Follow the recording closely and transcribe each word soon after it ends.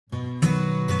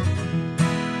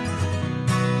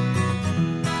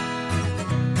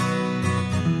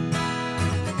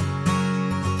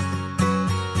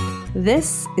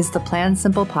This is the Plan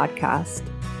Simple podcast.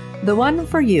 The one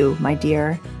for you, my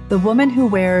dear, the woman who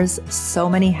wears so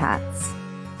many hats.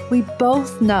 We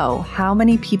both know how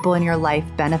many people in your life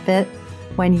benefit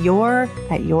when you're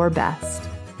at your best.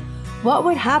 What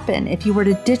would happen if you were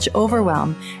to ditch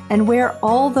overwhelm and wear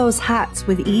all those hats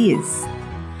with ease?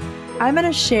 I'm going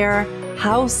to share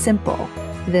how simple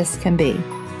this can be.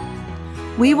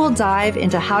 We will dive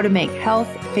into how to make health,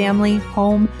 family,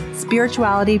 home,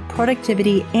 spirituality,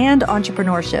 productivity, and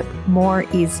entrepreneurship more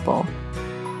easeful.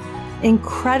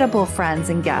 Incredible friends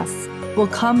and guests will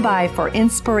come by for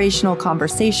inspirational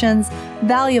conversations,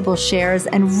 valuable shares,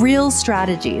 and real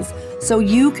strategies so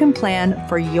you can plan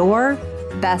for your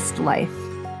best life.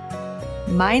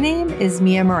 My name is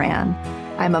Mia Moran.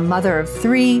 I'm a mother of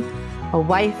 3, a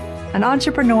wife, an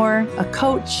entrepreneur, a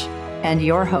coach, and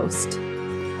your host.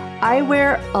 I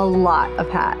wear a lot of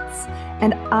hats,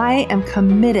 and I am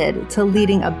committed to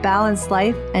leading a balanced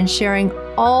life and sharing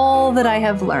all that I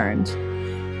have learned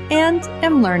and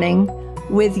am learning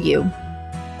with you.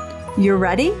 You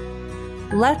ready?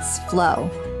 Let's flow.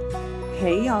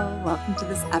 Hey y'all, welcome to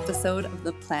this episode of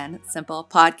the Plan Simple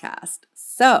podcast.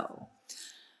 So,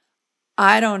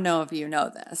 I don't know if you know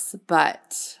this,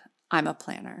 but I'm a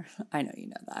planner. I know you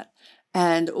know that.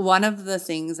 And one of the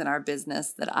things in our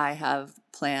business that I have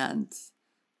planned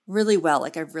really well,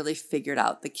 like I've really figured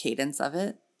out the cadence of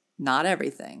it, not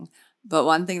everything, but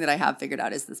one thing that I have figured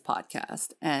out is this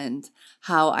podcast and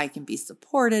how I can be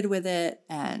supported with it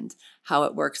and how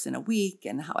it works in a week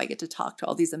and how I get to talk to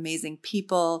all these amazing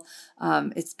people.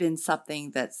 It's been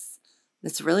something that's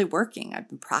really working. I've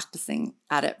been practicing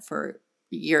at it for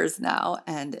years now,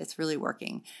 and it's really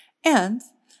working. And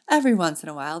every once in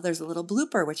a while, there's a little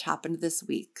blooper, which happened this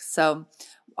week. So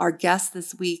our guest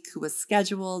this week who was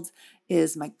scheduled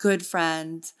is my good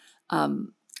friend,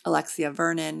 Alexia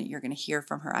Vernon. You're going to hear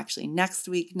from her actually next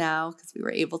week now because we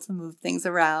were able to move things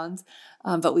around.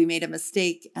 But we made a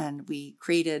mistake and we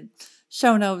created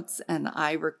show notes and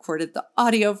I recorded the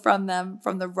audio from them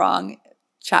from the wrong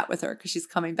chat with her because she's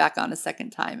coming back on a second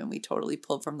time and we totally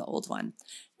pulled from the old one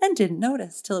and didn't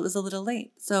notice till it was a little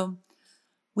late. So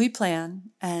we plan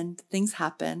and things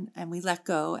happen and we let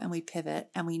go and we pivot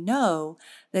and we know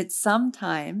that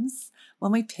sometimes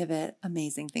when we pivot,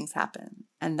 amazing things happen.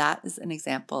 And that is an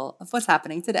example of what's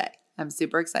happening today. I'm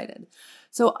super excited.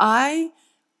 So I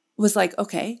was like,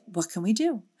 okay, what can we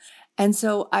do? And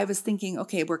so I was thinking,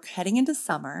 okay, we're heading into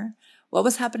summer. What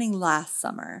was happening last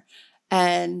summer?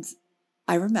 And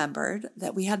I remembered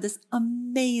that we had this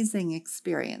amazing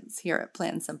experience here at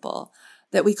Plan Simple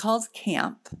that we called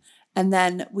camp. And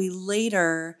then we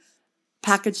later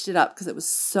packaged it up because it was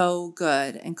so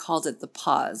good and called it the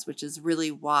pause, which is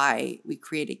really why we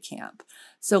created camp.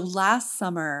 So last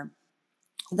summer,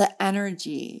 the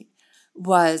energy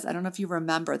was, I don't know if you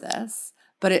remember this,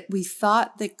 but we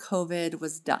thought that COVID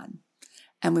was done.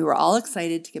 And we were all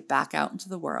excited to get back out into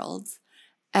the world.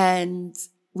 And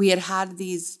we had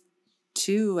these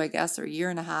 2, I guess, or 1.5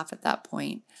 years at that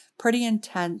point, pretty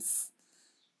intense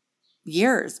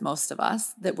years, most of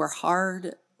us, that were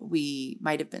hard. We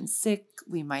might have been sick.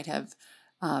 We might have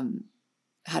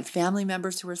had family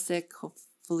members who were sick.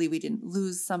 Hopefully we didn't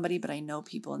lose somebody, but I know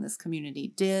people in this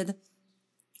community did.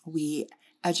 We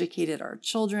educated our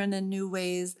children in new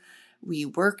ways. We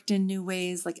worked in new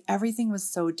ways. Like everything was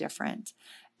so different.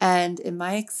 And in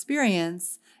my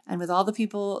experience, and with all the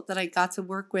people that I got to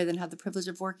work with and had the privilege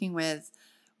of working with,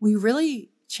 we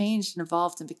really changed and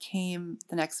evolved and became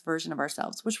the next version of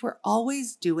ourselves, which we're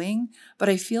always doing. But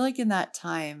I feel like in that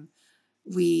time,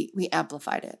 we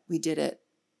amplified it. We did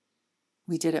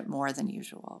it more than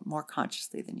usual, more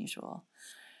consciously than usual.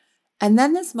 And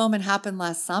then this moment happened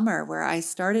last summer where I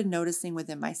started noticing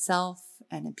within myself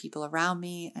and in people around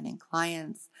me and in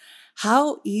clients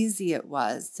how easy it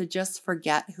was to just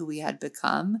forget who we had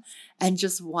become and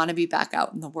just want to be back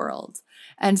out in the world.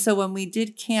 And so when we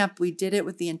did camp, we did it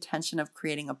with the intention of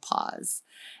creating a pause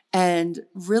and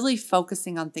really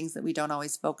focusing on things that we don't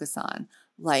always focus on,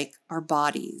 like our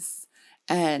bodies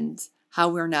and how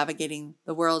we're navigating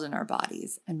the world in our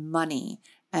bodies and money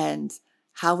and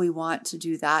how we want to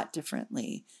do that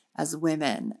differently as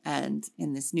women and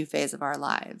in this new phase of our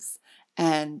lives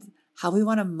and how we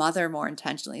want to mother more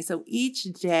intentionally. So each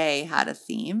day had a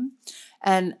theme.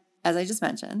 And as I just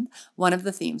mentioned, one of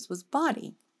the themes was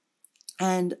body.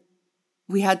 And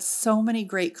we had so many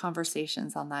great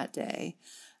conversations on that day.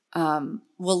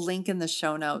 We'll link in the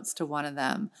show notes to one of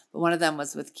them, but one of them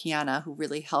was with Kiana, who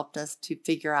really helped us to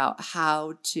figure out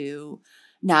how to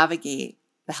navigate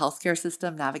the healthcare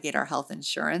system, navigate our health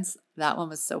insurance. That one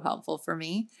was so helpful for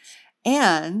me.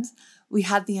 And we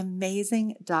had the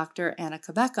amazing Dr. Anna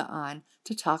Cabeca on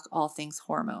to talk all things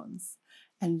hormones.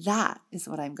 And that is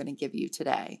what I'm going to give you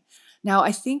today. Now,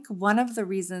 I think one of the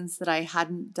reasons that I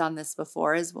hadn't done this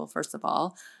before is, well, first of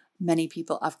all, many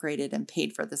people upgraded and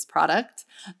paid for this product.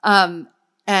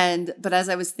 But as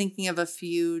I was thinking of a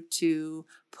few to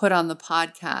put on the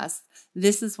podcast,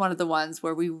 this is one of the ones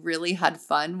where we really had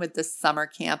fun with the summer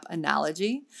camp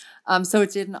analogy. So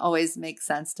it didn't always make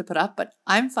sense to put up, but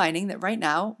I'm finding that right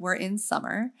now we're in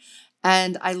summer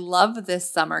and I love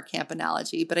this summer camp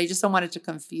analogy, but I just don't want it to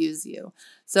confuse you.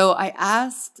 So I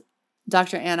asked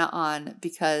Dr. Anna on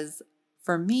because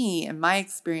for me, in my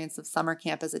experience of summer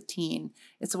camp as a teen,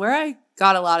 it's where I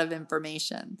got a lot of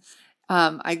information.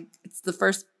 It's the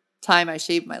first time I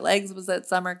shaved my legs was at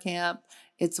summer camp.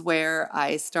 It's where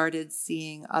I started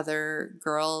seeing other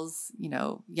girls,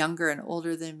 younger and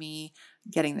older than me,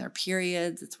 getting their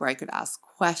periods. It's where I could ask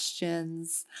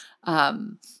questions.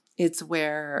 It's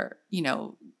where,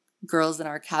 girls in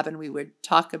our cabin, we would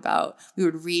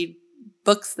read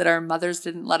books that our mothers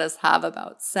didn't let us have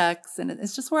about sex. And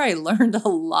it's just where I learned a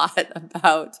lot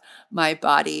about my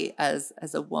body as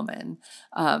a woman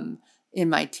in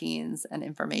my teens and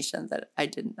information that I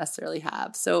didn't necessarily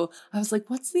have. So I was like,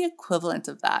 what's the equivalent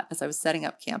of that? As I was setting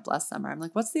up camp last summer, I'm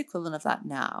like, what's the equivalent of that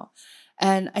now?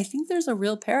 And I think there's a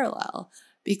real parallel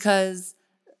because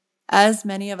as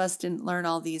many of us didn't learn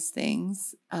all these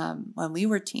things when we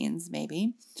were teens,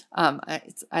 maybe.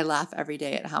 I laugh every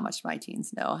day at how much my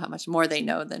teens know, how much more they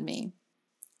know than me,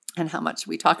 and how much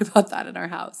we talk about that in our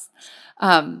house.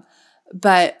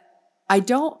 But I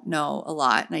don't know a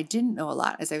lot, and I didn't know a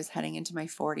lot as I was heading into my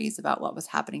 40s about what was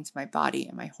happening to my body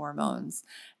and my hormones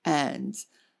and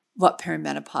what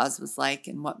perimenopause was like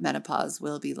and what menopause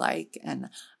will be like. And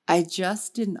I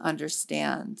just didn't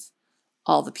understand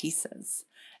all the pieces.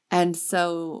 And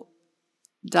so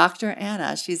Dr.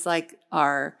 Anna, she's like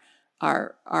our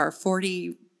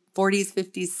 40s,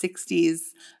 50s, 60s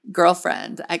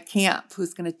girlfriend at camp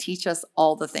who's going to teach us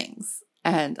all the things.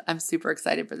 And I'm super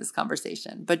excited for this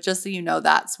conversation. But just so you know,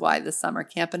 that's why the summer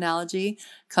camp analogy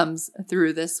comes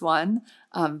through this one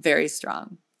very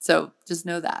strong. So just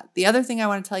know that. The other thing I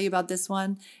want to tell you about this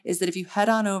one is that if you head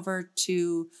on over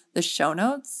to the show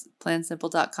notes,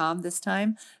 plansimple.com this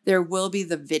time, there will be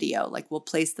the video. Like we'll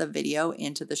place the video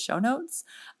into the show notes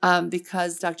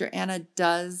because Dr. Anna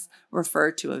does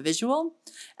refer to a visual.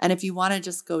 And if you want to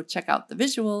just go check out the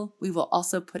visual, we will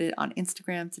also put it on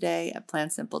Instagram today at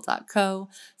plansimple.co.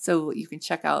 So you can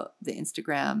check out the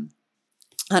Instagram.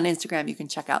 On Instagram, you can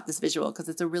check out this visual because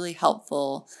it's a really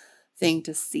helpful thing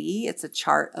to see. It's a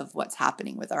chart of what's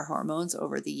happening with our hormones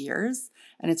over the years.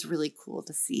 And it's really cool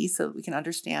to see so that we can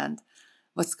understand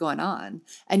what's going on.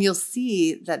 And you'll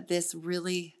see that this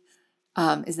really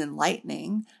is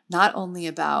enlightening, not only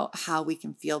about how we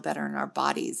can feel better in our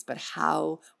bodies, but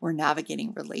how we're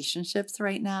navigating relationships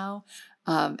right now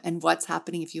and what's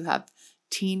happening if you have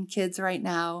teen kids right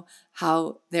now,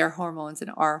 how their hormones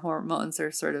and our hormones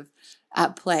are sort of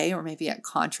at play or maybe at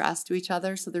contrast to each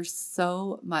other. So there's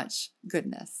so much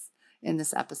goodness in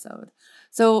this episode.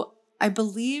 So I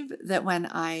believe that when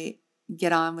I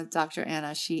get on with Dr.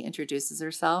 Anna, she introduces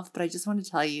herself, but I just want to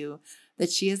tell you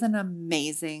that she is an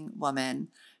amazing woman.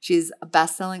 She's a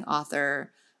best-selling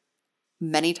author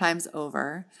many times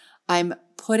over. I'm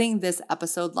putting this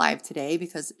episode live today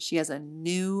because she has a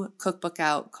new cookbook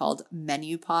out called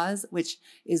Menupause, which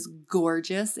is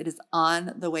gorgeous. It is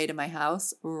on the way to my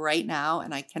house right now,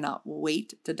 and I cannot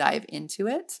wait to dive into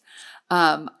it.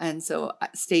 And so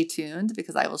stay tuned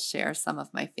because I will share some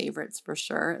of my favorites for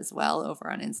sure as well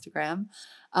over on Instagram.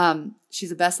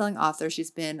 She's a best-selling author.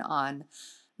 She's been on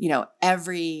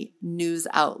every news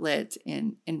outlet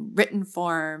in written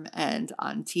form and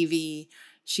on TV.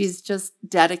 She's just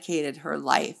dedicated her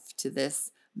life to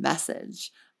this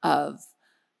message of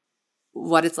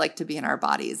what it's like to be in our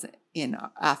bodies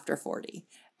after 40.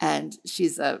 And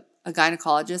she's a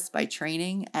gynecologist by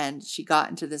training, and she got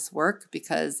into this work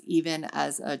because even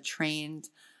as a trained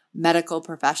medical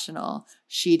professional,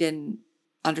 she didn't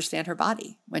understand her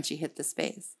body when she hit this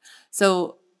phase.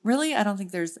 So really, I don't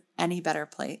think there's any better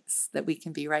place that we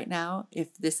can be right now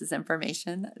if this is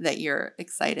information that you're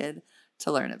excited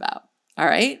to learn about. All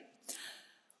right.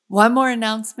 One more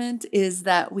announcement is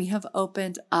that we have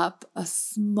opened up a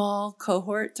small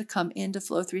cohort to come into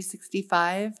Flow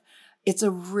 365. It's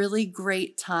a really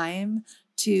great time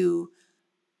to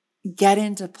get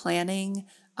into planning,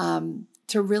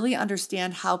 to really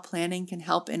understand how planning can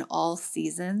help in all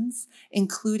seasons,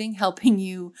 including helping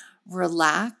you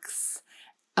relax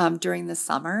during the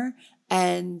summer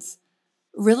and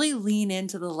really lean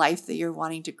into the life that you're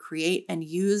wanting to create and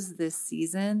use this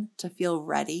season to feel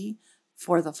ready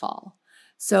for the fall.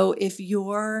 So if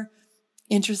you're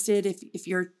interested, if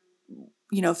you're,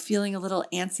 feeling a little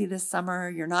antsy this summer,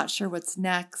 you're not sure what's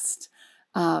next,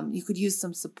 you could use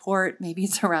some support. Maybe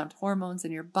it's around hormones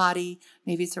in your body.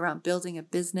 Maybe it's around building a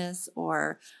business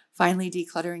or finally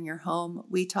decluttering your home.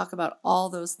 We talk about all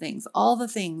those things, all the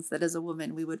things that as a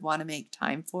woman we would want to make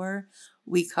time for.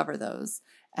 We cover those.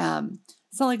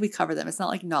 It's not like we cover them. It's not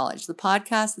like knowledge. The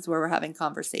podcast is where we're having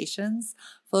conversations.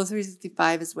 Flow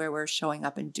 365 is where we're showing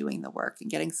up and doing the work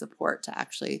and getting support to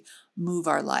actually move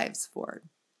our lives forward.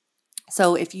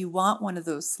 So if you want one of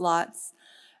those slots,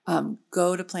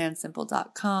 go to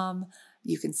plansimple.com.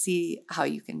 You can see how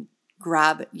you can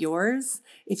grab yours.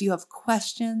 If you have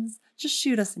questions, just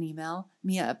shoot us an email,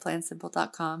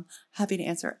 mia@plansimple.com. Happy to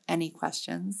answer any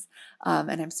questions.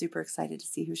 And I'm super excited to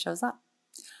see who shows up.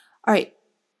 All right,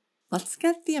 let's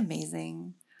get the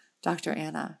amazing Dr.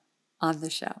 Anna on the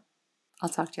show. I'll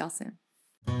talk to y'all soon.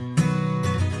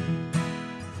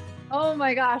 Oh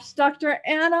my gosh, Dr.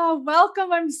 Anna,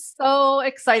 welcome. I'm so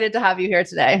excited to have you here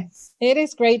today. It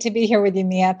is great to be here with you,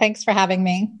 Mia. Thanks for having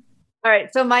me. All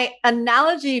right. So my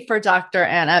analogy for Dr.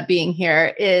 Anna being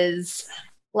here is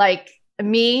like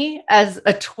me as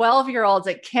a 12-year-old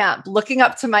at camp, looking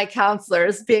up to my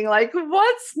counselors being like,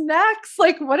 what's next?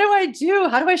 Like, what do I do?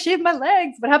 How do I shave my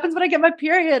legs? What happens when I get my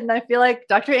period? And I feel like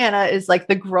Dr. Anna is like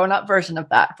the grown-up version of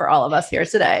that for all of us here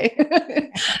today.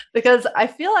 Because I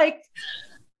feel like,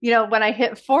 when I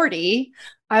hit 40,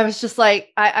 I was just like,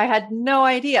 I had no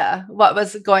idea what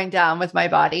was going down with my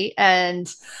body.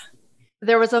 And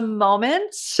there was a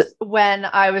moment when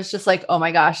I was just like, oh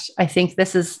my gosh, I think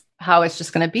this is how it's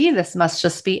just going to be. This must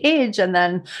just be age. And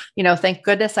then, thank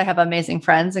goodness I have amazing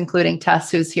friends, including Tess,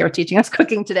 who's here teaching us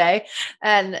cooking today.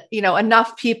 And,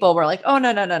 enough people were like, oh,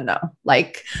 no.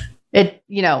 Like it,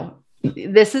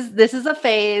 this is a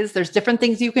phase. There's different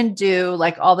things you can do,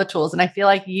 like all the tools. And I feel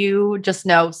like you just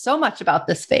know so much about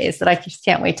this phase that I just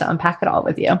can't wait to unpack it all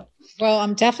with you. Well,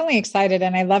 I'm definitely excited.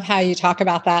 And I love how you talk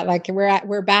about that. Like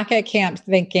we're back at camp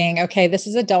thinking, okay, this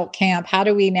is adult camp. How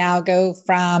do we now go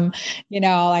from,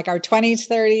 like our 20s,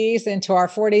 30s into our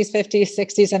 40s, 50s,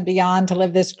 60s and beyond to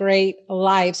live this great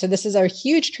life? So this is a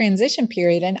huge transition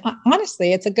period. And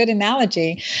honestly, it's a good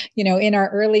analogy. In our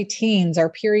early teens, our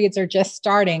periods are just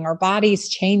starting, our body's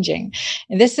changing.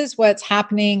 And this is what's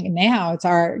happening now. It's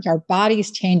our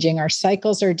body's changing. Our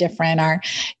cycles are different.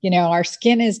 Our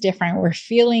skin is different. We're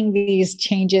feeling these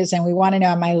changes and we want to know,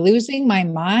 am I losing my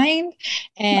mind?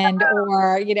 And,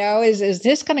 or, is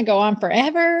this going to go on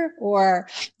forever? Or,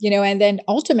 and then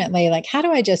ultimately, like, how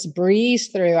do I just breeze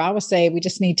through? I would say we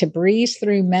just need to breeze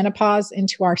through menopause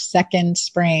into our second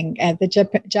spring. And the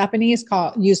Japanese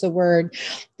use the word,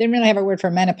 didn't really have a word for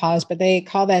menopause, but they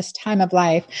call this time of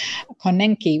life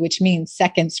konenki, which means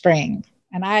second spring.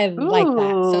 And I like that.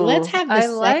 So let's have the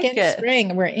second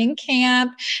spring. We're in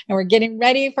camp and we're getting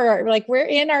ready for we're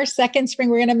in our second spring.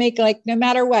 We're going to make no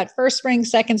matter what, first spring,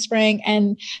 second spring.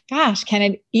 And gosh, can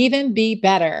it even be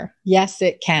better? Yes,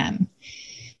 it can.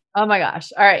 Oh my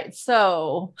gosh. All right.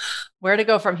 So where to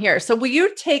go from here? So will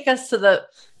you take us to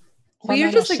will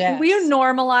you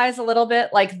normalize a little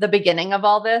bit like the beginning of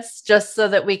all this just so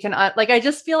that we can I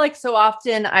just feel like so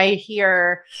often I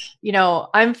hear,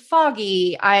 I'm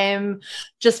foggy.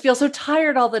 Just feel so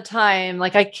tired all the time.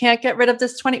 Like I can't get rid of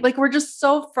this 20, we're just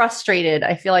so frustrated.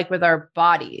 I feel like with our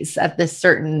bodies at this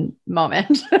certain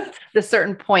moment, this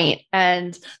certain point.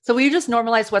 And so will you just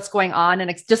normalize what's going on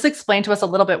and just explain to us a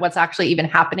little bit what's actually even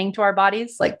happening to our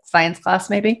bodies, like science class,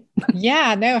 maybe?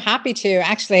 Yeah, no, happy to.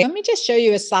 Actually, let me just show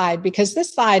you a slide because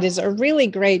this slide is a really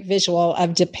great visual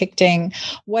of depicting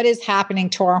what is happening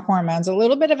to our hormones. A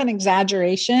little bit of an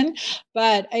exaggeration,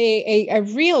 but a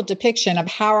real depiction of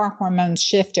how our hormones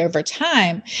shift over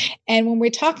time. And when we're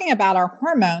talking about our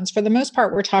hormones, for the most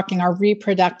part, we're talking our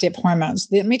reproductive hormones.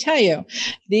 Let me tell you,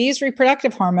 these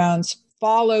reproductive hormones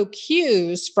follow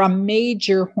cues from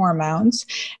major hormones.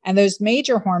 And those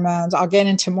major hormones, I'll get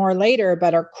into more later,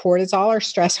 but our cortisol, our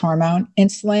stress hormone,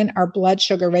 insulin, our blood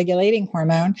sugar regulating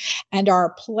hormone, and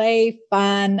our play,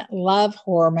 fun, love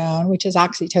hormone, which is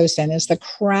oxytocin, is the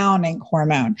crowning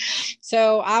hormone.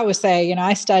 So I would say,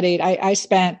 I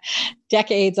spent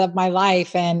decades of my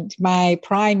life and my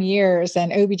prime years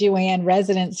and OBGYN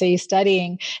residency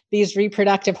studying these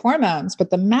reproductive hormones, but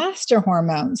the master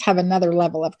hormones have another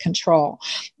level of control.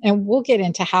 And we'll get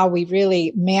into how we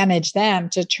really manage them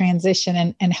to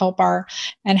transition and help our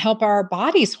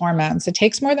body's hormones. It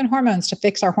takes more than hormones to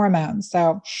fix our hormones.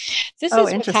 So this is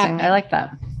interesting. I like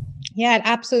that. Yeah, it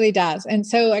absolutely does. And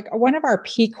so like one of our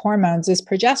peak hormones is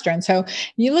progesterone. So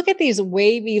you look at these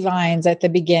wavy lines at the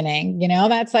beginning,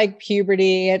 that's like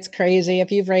puberty. It's crazy.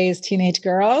 If you've raised teenage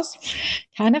girls,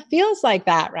 kind of feels like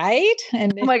that, right?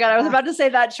 And oh my God, I was about to say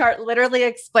that chart literally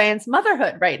explains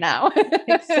motherhood right now.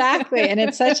 Exactly. And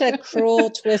it's such a cruel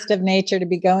twist of nature to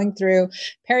be going through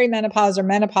perimenopause or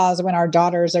menopause when our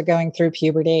daughters are going through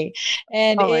puberty.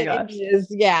 And oh my gosh.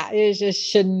 it just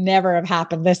should never have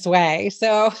happened this way.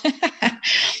 So,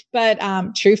 but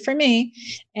true for me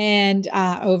and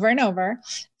over and over.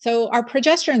 So our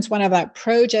progesterone is one of a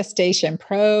progestation,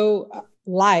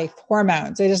 life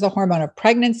hormones. It is the hormone of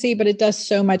pregnancy, but it does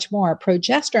so much more.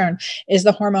 Progesterone is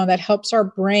the hormone that helps our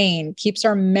brain, keeps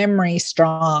our memory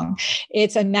strong.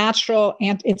 It's a natural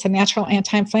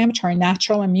anti-inflammatory,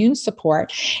 natural immune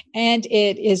support. And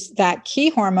it is that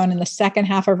key hormone in the second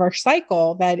half of our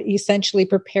cycle that essentially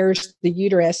prepares the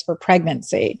uterus for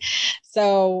pregnancy.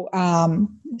 So,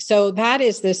 so that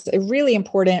is this really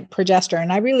important progesterone.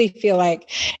 I really feel like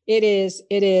it is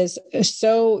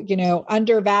so,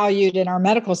 undervalued in our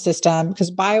medical system because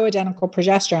bioidentical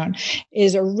progesterone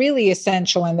is really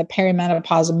essential in the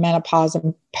perimenopause, menopause,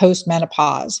 and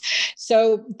postmenopause.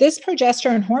 So this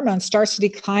progesterone hormone starts to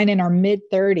decline in our mid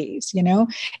 30s,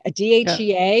 a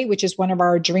DHEA, which is one of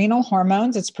our adrenal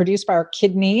hormones. It's produced by our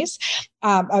kidneys.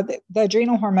 The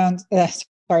adrenal hormones,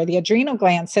 the adrenal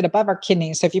glands sit above our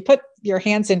kidneys. So if you put your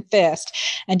hands in fist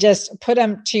and just put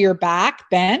them to your back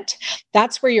bent,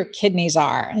 that's where your kidneys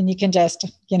are. And you can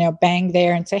just, bang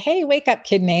there and say, hey, wake up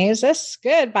kidneys. That's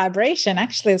good vibration.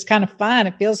 Actually, it's kind of fun.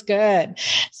 It feels good.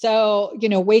 So,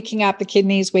 waking up the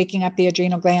kidneys, waking up the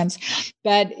adrenal glands.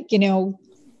 But,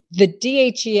 the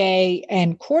DHEA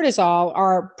and cortisol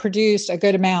are produced a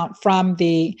good amount from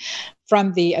the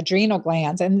adrenal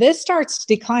glands. And this starts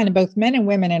to decline in both men and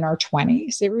women in our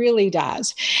 20s. It really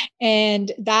does.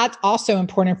 And that's also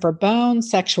important for bone,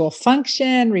 sexual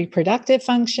function, reproductive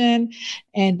function.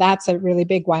 And that's a really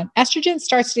big one. Estrogen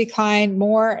starts to decline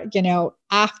more,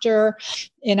 after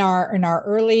in our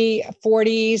early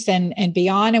 40s and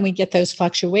beyond. And we get those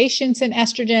fluctuations in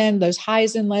estrogen, those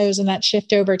highs and lows, and that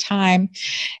shift over time.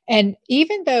 And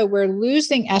even though we're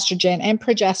losing estrogen and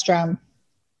progesterone,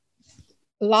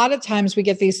 a lot of times we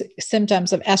get these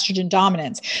symptoms of estrogen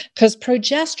dominance because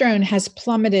progesterone has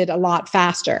plummeted a lot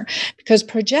faster because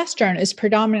progesterone is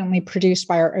predominantly produced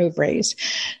by our ovaries.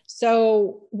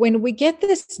 So when we get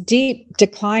this deep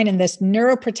decline in this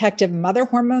neuroprotective mother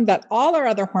hormone that all our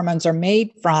other hormones are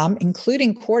made from,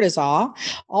 including cortisol,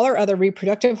 all our other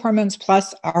reproductive hormones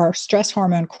plus our stress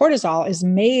hormone cortisol is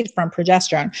made from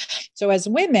progesterone. So as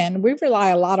women, we rely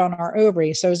a lot on our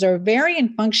ovaries. So as our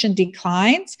ovarian function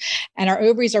declines and our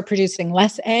ovaries are producing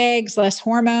less eggs, less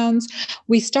hormones,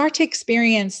 we start to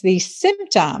experience these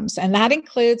symptoms. And that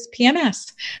includes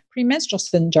PMS, premenstrual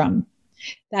syndrome.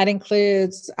 That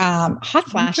includes hot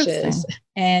flashes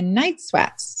and night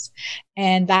sweats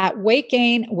and that weight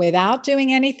gain without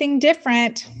doing anything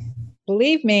different.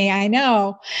 Believe me, I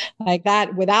know like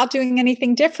that without doing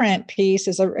anything different piece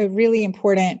is a really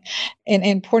important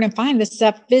find. This is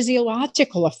a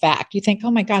physiological effect. You think,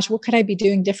 oh my gosh, what could I be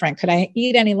doing different? Could I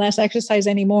eat any less, exercise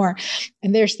anymore?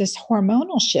 And there's this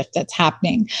hormonal shift that's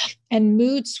happening and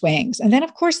mood swings. And then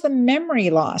of course the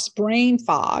memory loss, brain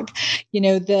fog,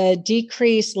 the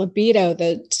decreased libido,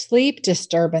 the sleep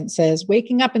disturbances,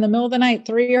 waking up in the middle of the night,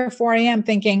 3 or 4 a.m.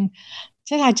 thinking,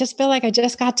 I just feel like I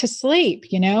just got to sleep,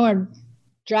 or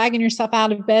dragging yourself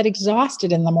out of bed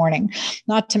exhausted in the morning,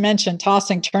 not to mention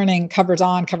tossing, turning, covers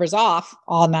on, covers off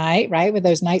all night, right? With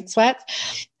those night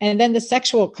sweats. And then the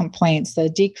sexual complaints, the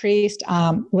decreased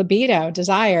libido,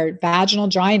 desire, vaginal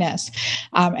dryness.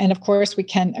 And of course, we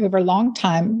can, over a long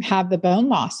time, have the bone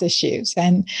loss issues.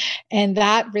 And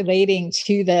that relating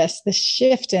to this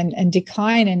shift and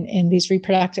decline in these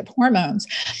reproductive hormones.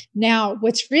 Now,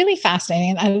 what's really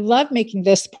fascinating, and I love making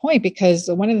this point because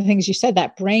one of the things you said,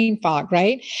 that brain fog,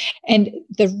 right? And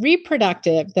the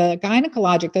reproductive, the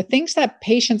gynecologic, the things that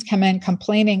patients come in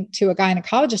complaining to a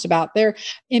gynecologist about, they're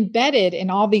embedded in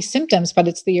all these symptoms, but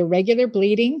it's the irregular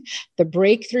bleeding, the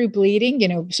breakthrough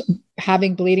bleeding,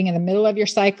 having bleeding in the middle of your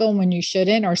cycle when you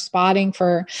shouldn't, or spotting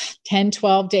for 10,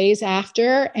 12 days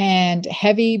after, and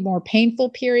heavy, more painful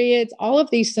periods, all of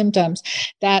these symptoms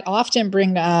that often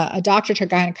bring a doctor to a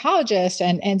gynecologist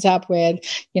and ends up with,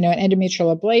 an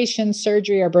endometrial ablation,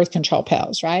 surgery, or birth control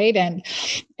pills, right?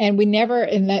 And we never,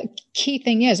 and the key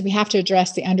thing is we have to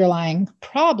address the underlying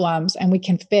problems, and we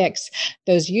can fix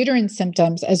those uterine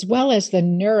symptoms as well as the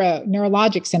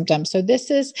neurologic symptoms. So this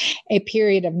is a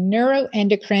period of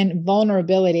neuroendocrine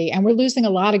vulnerability, and we're losing a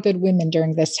lot of good women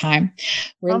during this time.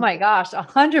 Oh my gosh,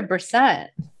 100%.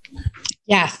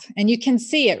 Yes. And you can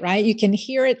see it, right? You can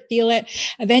hear it, feel it.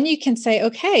 And then you can say,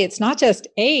 okay, it's not just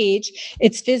age,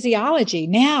 it's physiology.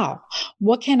 Now,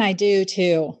 what can I do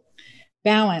to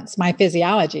balance my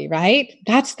physiology, right?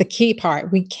 That's the key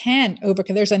part. We can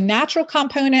overcome. There's a natural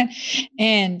component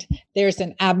and there's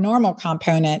an abnormal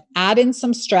component. Add in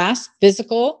some stress,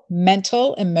 physical,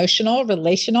 mental, emotional,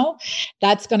 relational.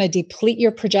 That's going to deplete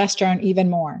your progesterone even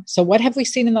more. So what have we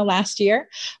seen in the last year?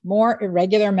 More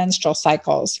irregular menstrual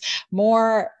cycles,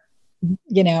 more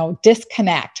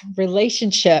disconnect,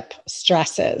 relationship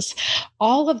stresses.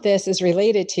 All of this is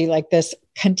related to like this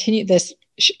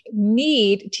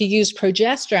need to use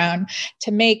progesterone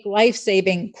to make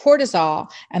life-saving cortisol.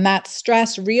 And that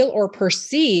stress, real or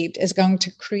perceived, is going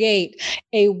to create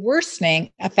a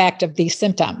worsening effect of these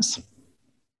symptoms.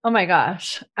 Oh my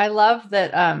gosh. I love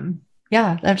that.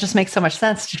 Yeah, that just makes so much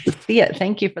sense just to see it.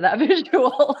 Thank you for that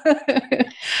visual.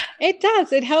 It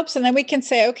does. It helps. And then we can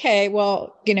say, okay,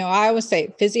 well, I always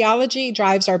say physiology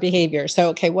drives our behavior. So,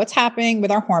 okay, what's happening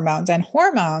with our hormones? And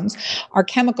hormones are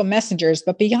chemical messengers,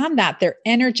 but beyond that, they're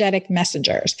energetic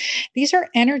messengers. These are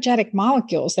energetic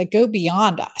molecules that go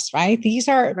beyond us, right? These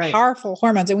are powerful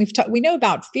hormones. And we know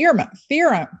about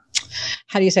pheromone.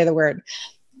 How do you say the word?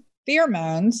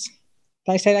 Pheromones.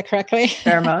 Did I say that correctly?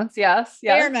 Pheromones, yes.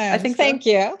 Pheromones. I think so. Thank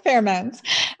you. Pheromones.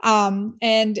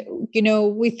 And,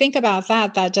 we think about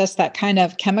that just that kind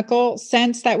of chemical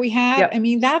sense that we have. Yep. I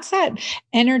mean, that's that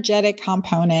energetic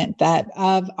component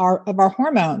of our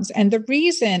hormones. And the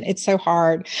reason it's so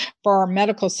hard for our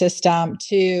medical system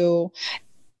to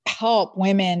help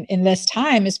women in this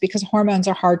time is because hormones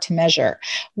are hard to measure.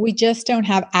 We just don't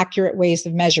have accurate ways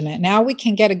of measurement. Now we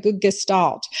can get a good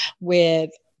gestalt with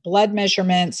blood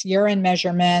measurements, urine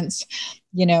measurements,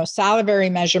 salivary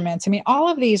measurements. I mean, all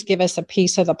of these give us a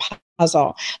piece of the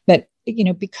puzzle that,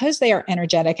 because they are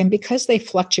energetic and because they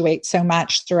fluctuate so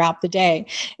much throughout the day,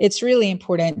 it's really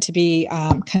important to be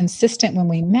consistent when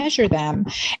we measure them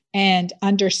and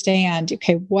understand,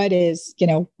 okay, what do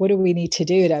we need to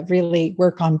do to really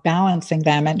work on balancing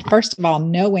them? And first of all,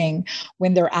 knowing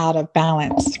when they're out of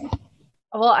balance.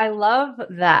 Well, I love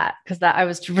that because I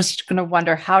was just going to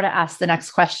wonder how to ask the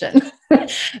next question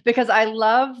because I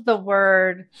love the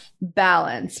word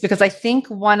balance, because I think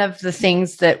one of the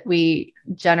things that we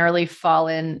generally fall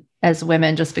in as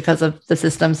women, just because of the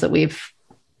systems that we've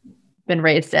been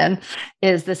raised in,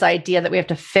 is this idea that we have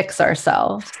to fix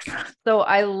ourselves. So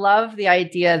I love the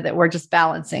idea that we're just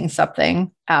balancing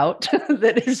something out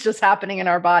that is just happening in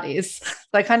our bodies. So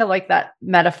I kind of like that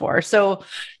metaphor. So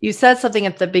you said something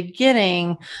at the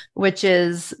beginning, which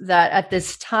is that at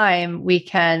this time we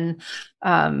can,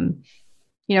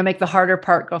 make the harder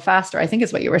part go faster, I think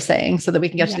is what you were saying, so that we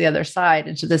can get to the other side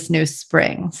into this new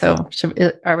spring. So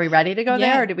are we ready to go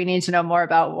there, or do we need to know more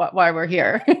about why we're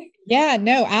here? Yeah,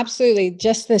 no, absolutely.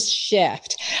 Just this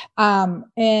shift.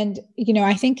 And,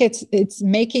 I think it's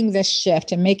making this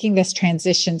shift and making this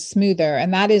transition smoother.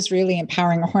 And that is really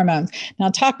empowering our hormones. Now,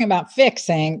 talking about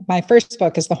fixing, my first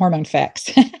book is The Hormone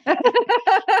Fix.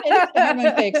 It's the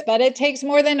hormone fix, but it takes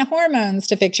more than hormones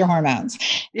to fix your hormones.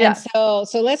 Yeah. And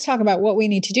so let's talk about what we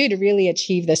need to do to really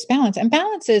achieve this balance. And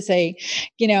balance is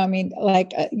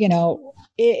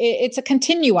it's a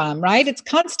continuum, right? It's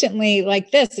constantly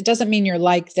like this. It doesn't mean you're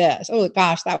like this. Oh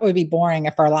gosh, that would be boring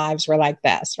if our lives were like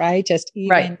this, right? Just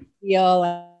even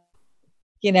feel,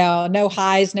 no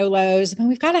highs, no lows. I mean,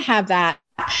 we've got to have that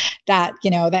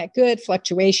good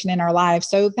fluctuation in our lives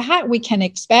so that we can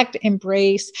expect,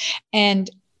 embrace, and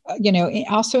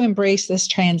also embrace this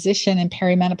transition in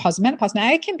perimenopause and menopause.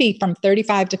 Now it can be from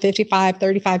 35 to 55,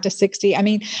 35 to 60. I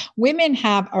mean, women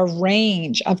have a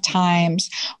range of times,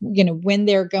 when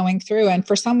they're going through. And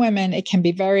for some women, it can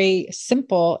be very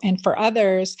simple. And for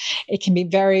others, it can be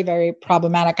very, very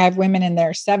problematic. I have women in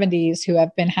their 70s who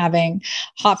have been having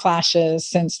hot flashes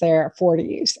since their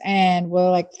 40s, and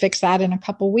we'll fix that in a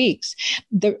couple weeks.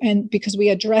 And because we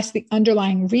address the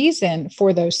underlying reason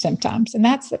for those symptoms. And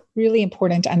that's really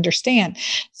important to understand.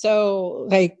 So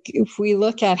if we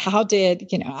look at how did,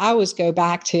 I always go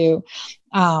back to,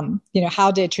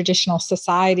 how did traditional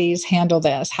societies handle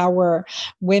this? How were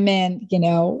women,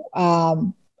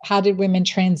 how did women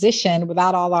transition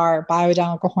without all our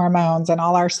bioidentical hormones and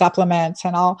all our supplements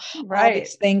and all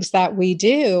these things that we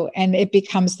do? And it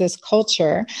becomes this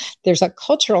culture. There's a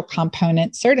cultural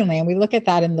component, certainly. And we look at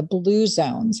that in the blue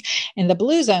zones. In the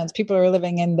blue zones, people are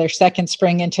living in their second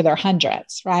spring into their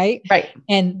hundreds, right? Right.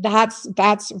 And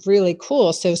that's really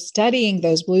cool. So studying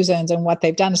those blue zones and what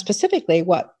they've done, specifically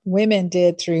what women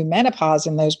did through menopause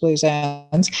in those blue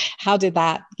zones, how did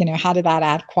that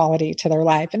add quality to their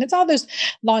life? And it's all those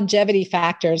longevity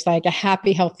factors like a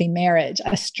happy, healthy marriage,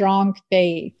 a strong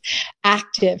faith,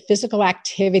 active physical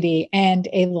activity, and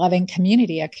a loving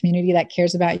community, a community that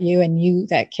cares about you and you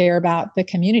that care about the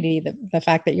community, the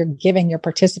fact that you're giving, you're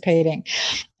participating.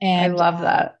 And I love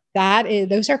that.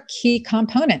 Those are key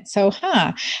components. So,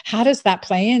 how does that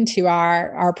play into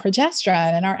our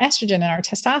progesterone and our estrogen and our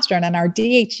testosterone and our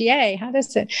DHEA? How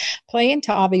does it play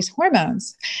into all these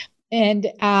hormones? And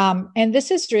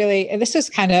this is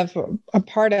kind of a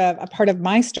part of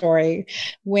my story.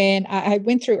 When I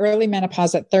went through early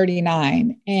menopause at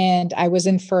 39, and I was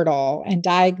infertile and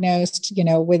diagnosed,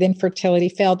 with infertility,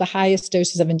 failed the highest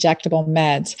doses of injectable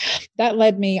meds. That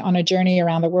led me on a journey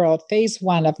around the world, phase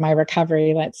 1 of my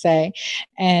recovery, let's say.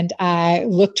 And I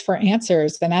looked for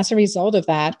answers. And as a result of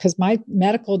that, because my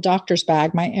medical doctor's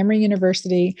bag, my Emory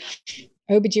University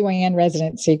OBGYN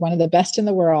residency, one of the best in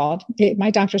the world, my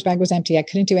doctor's bag was empty. I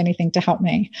couldn't do anything to help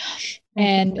me.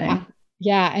 And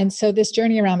and so this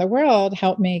journey around the world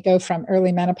helped me go from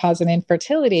early menopause and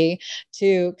infertility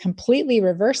to completely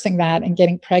reversing that and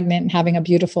getting pregnant and having a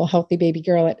beautiful, healthy baby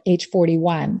girl at age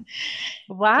 41.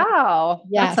 Wow.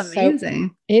 Yeah, that's amazing.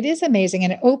 So it is amazing.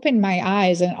 And it opened my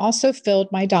eyes and also filled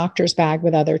my doctor's bag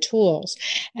with other tools.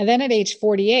 And then at age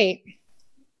 48,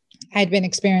 I'd been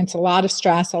experiencing a lot of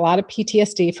stress, a lot of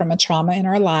PTSD from a trauma in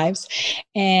our lives.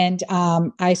 And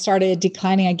I started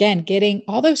declining again, getting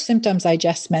all those symptoms I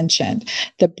just mentioned,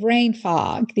 the brain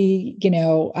fog, the,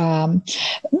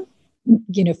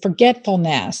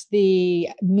 forgetfulness, the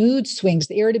mood swings,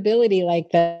 the irritability, like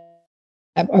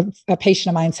a patient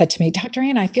of mine said to me, Dr.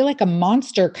 Ann, I feel like a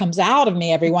monster comes out of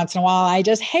me every once in a while. I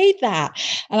just hate that.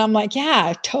 And I'm like, yeah,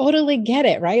 I totally get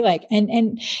it. Right. Like, and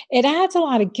it adds a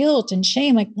lot of guilt and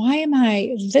shame. Like,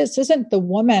 this isn't the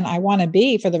woman I want to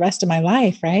be for the rest of my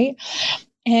life. Right.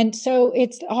 And so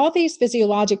it's all these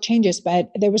physiologic changes, but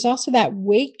there was also that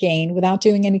weight gain without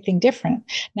doing anything different.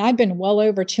 Now I've been well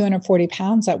over 240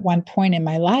 pounds at one point in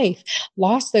my life,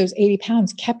 lost those 80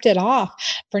 pounds, kept it off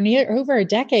for over a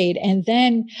decade. And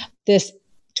then this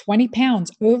 20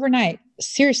 pounds overnight,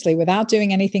 seriously, without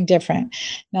doing anything different.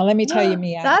 Now, let me tell you,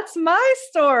 Mia. That's my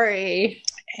story.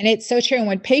 And it's so true. And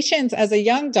when patients, as a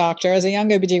young doctor, as a young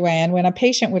OBGYN, when a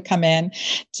patient would come in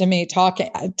to me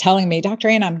telling me, Dr.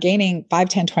 Ann, I'm gaining 5,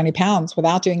 10, 20 pounds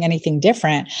without doing anything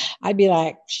different, I'd be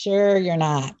like, sure, you're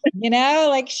not,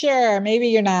 sure, maybe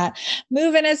you're not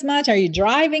moving as much. Are you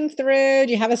driving through?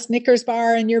 Do you have a Snickers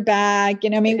bar in your bag?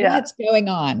 What's going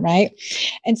on? Right.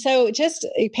 And so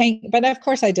but of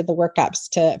course I did the workups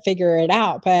to figure it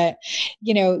out. But,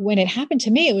 when it happened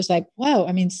to me, it was like, whoa,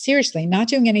 seriously, not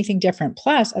doing anything different.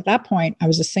 Plus, at that point, I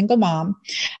was a single mom,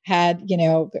 had,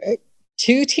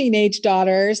 2 teenage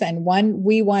daughters, and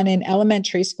one in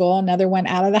elementary school, another one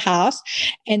out of the house.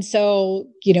 And so,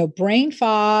 brain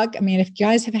fog. If you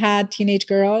guys have had teenage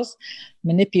girls,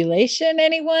 manipulation,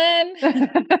 anyone?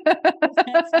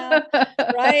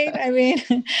 Right?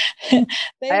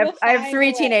 I have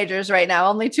 3 teenagers right now.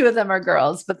 Only 2 of them are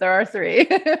girls, but there are 3.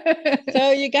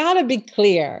 So you got to be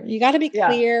clear. You got to be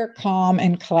clear, calm,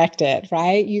 and collected,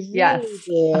 right? You really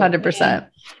do. 100%.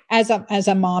 And as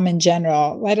a mom in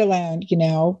general, let alone,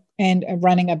 and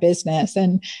running a business.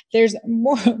 And there's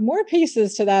more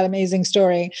pieces to that amazing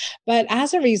story. But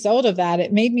as a result of that,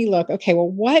 it made me look, okay, well,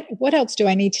 what else do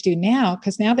I need to do now?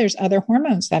 Because now there's other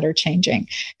hormones that are changing.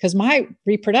 Because my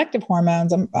reproductive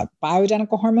hormones, I'm a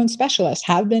bioidentical hormone specialist,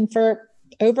 have been for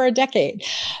over a decade,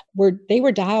 they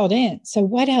were dialed in. So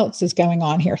what else is going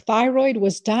on here? Thyroid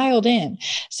was dialed in.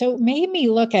 So it made me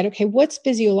look at, okay, what's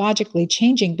physiologically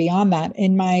changing beyond that?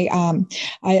 In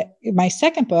my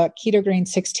second book, Keto Green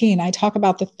 16, I talk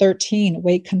about the 13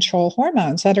 weight control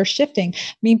hormones that are shifting,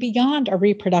 beyond our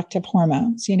reproductive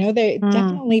hormones. They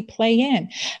definitely play in,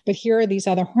 but here are these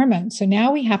other hormones. So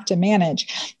now we have to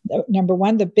manage. Number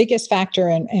one, the biggest factor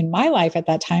in my life at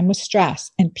that time was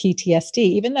stress and PTSD.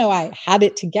 Even though I had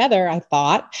it together, I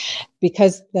thought,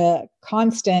 because the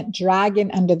constant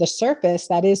dragging under the surface,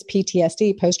 that is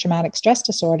PTSD, post-traumatic stress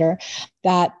disorder,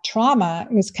 that trauma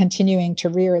is continuing to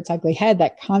rear its ugly head,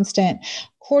 that constant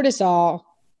cortisol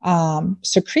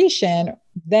secretion.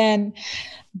 Then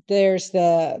there's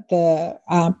the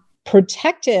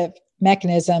protective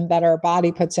mechanism that our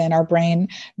body puts in, our brain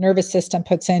nervous system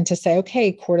puts in to say,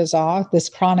 okay, cortisol, this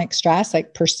chronic stress,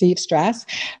 like perceived stress,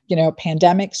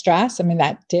 pandemic stress.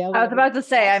 That daily. I was about to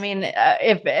say,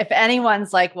 if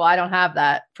anyone's like, well, I don't have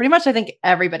that, pretty much, I think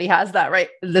everybody has that, right?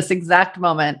 This exact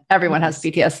moment, everyone has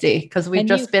PTSD because we've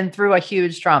just been through a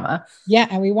huge trauma. Yeah.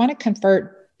 And we want to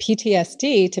convert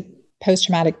PTSD to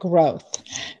post-traumatic growth,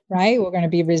 right? We're going to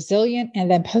be resilient,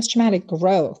 and then post-traumatic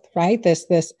growth, right?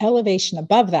 This elevation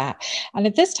above that. And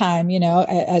at this time,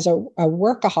 as a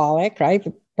workaholic, right?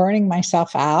 Burning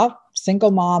myself out,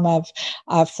 single mom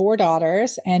of 4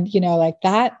 daughters. And, like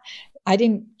that, I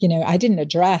didn't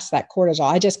address that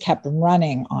cortisol. I just kept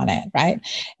running on it. Right.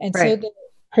 And so the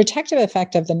protective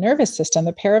effect of the nervous system,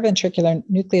 the paraventricular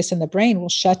nucleus in the brain will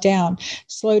slow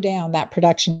down that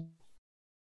production.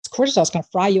 Cortisol is going to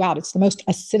fry you out. It's the most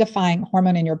acidifying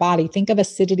hormone in your body. Think of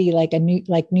acidity like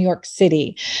New York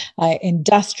City,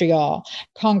 industrial,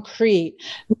 concrete,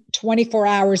 24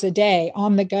 hours a day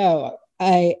on the go.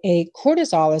 A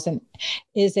cortisol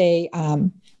is a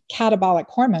catabolic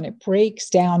hormone. It breaks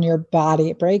down your body.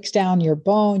 It breaks down your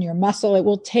bone, your muscle. It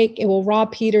will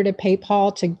rob Peter to pay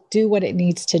Paul to do what it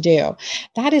needs to do.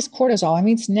 That is cortisol. I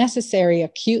mean, it's necessary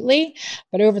acutely,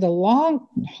 but over the long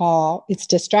haul, it's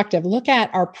destructive. Look at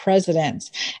our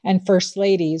presidents and first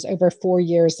ladies over 4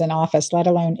 years in office, let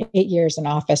alone 8 years in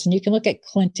office. And you can look at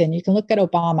Clinton, you can look at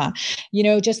Obama,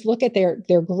 just look at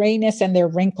their grayness and their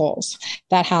wrinkles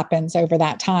that happens over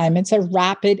that time. It's a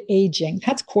rapid aging.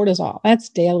 That's cortisol. That's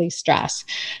daily stress,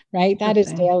 right? That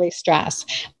is daily stress.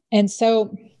 And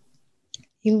so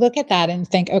you look at that and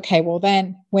think, okay, well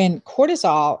then when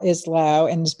cortisol is low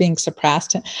and is being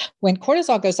suppressed, when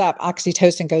cortisol goes up,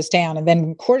 oxytocin goes down. And then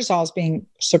when cortisol is being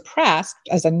suppressed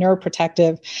as a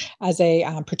neuroprotective, as a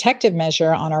protective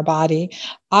measure on our body,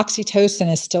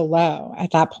 oxytocin is still low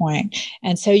at that point.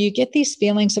 And so you get these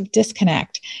feelings of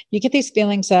disconnect. You get these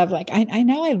feelings of like, I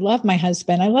know I love my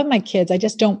husband. I love my kids. I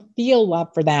just don't feel love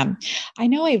for them. I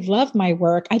know I love my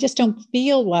work. I just don't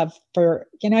feel love for,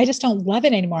 I just don't love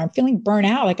it anymore. I'm feeling burnt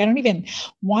out. Like I don't even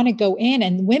want to go in.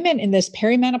 And women in this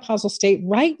perimenopausal state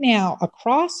right now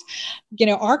across,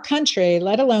 our country,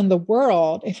 let alone the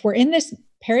world, if we're in this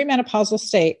perimenopausal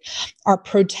state, our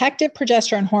protective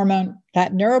progesterone hormone,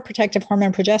 that neuroprotective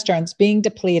hormone progesterone is being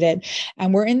depleted,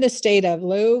 and we're in this state of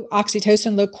low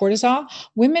oxytocin, low cortisol,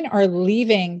 women are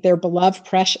leaving their beloved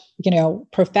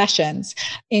professions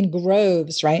in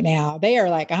groves right now. They are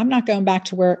like, I'm not going back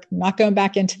to work. I'm not going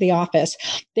back into the office.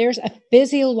 There's a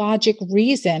physiologic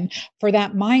reason for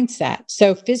that mindset.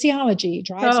 So physiology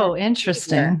drives. Oh,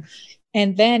 interesting. Behavior.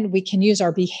 And then we can use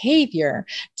our behavior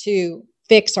to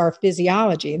fix our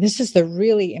physiology. This is the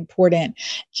really important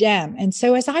gem. And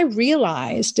so as I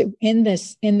realized in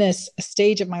this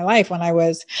stage of my life, when I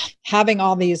was having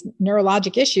all these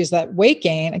neurologic issues, that weight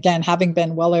gain, again, having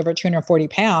been well over 240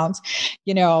 pounds,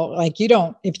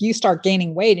 if you start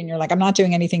gaining weight and you're like, I'm not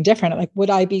doing anything different, like, would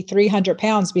I be 300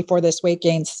 pounds before this weight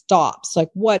gain stops? Like,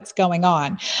 what's going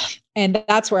on? And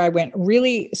that's where I went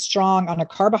really strong on a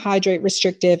carbohydrate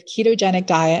restrictive ketogenic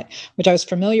diet, which I was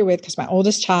familiar with because my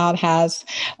oldest child has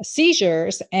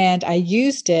seizures, and I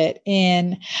used it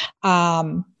in,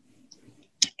 so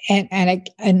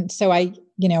I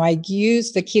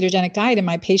used the ketogenic diet in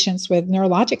my patients with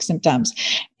neurologic symptoms.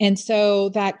 And so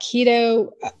that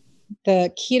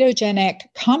the ketogenic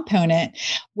component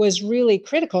was really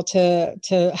critical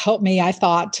to help me, I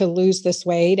thought, to lose this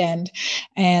weight.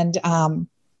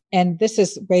 And this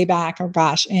is way back,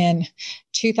 in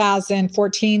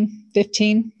 2014,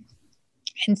 15.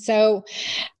 And so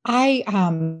I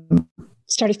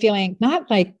started feeling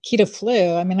not like keto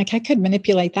flu. I mean, like I could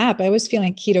manipulate that, but I was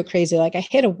feeling keto crazy. Like I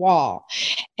hit a wall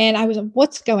and I was,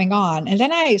 what's going on? And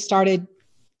then I started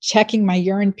checking my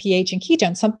urine pH and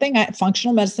ketones, something a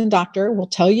functional medicine doctor will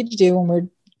tell you to do when we're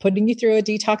putting you through a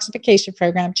detoxification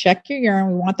program. Check your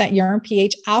urine. We want that urine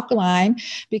pH alkaline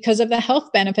because of the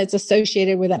health benefits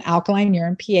associated with an alkaline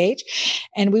urine pH.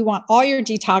 And we want all your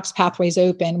detox pathways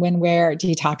open when we're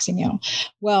detoxing you.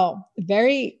 Well,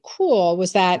 very cool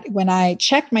was that when I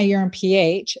checked my urine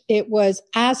pH, it was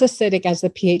as acidic as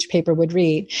the pH paper would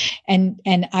read. And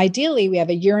ideally, we have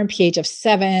a urine pH of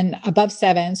 7, above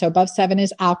 7. So above 7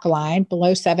 is alkaline,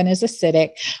 below 7 is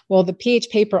acidic. Well, the pH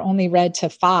paper only read to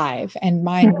 5, and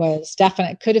mine was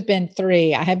definite, could have been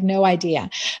 3. I have no idea,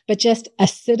 but just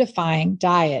acidifying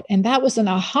diet. And that was an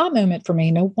aha moment for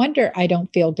me. No wonder I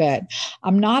don't feel good.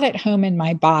 I'm not at home in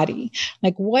my body.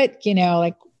 Like what,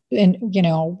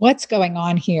 what's going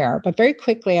on here? But very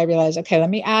quickly I realized, okay, let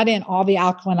me add in all the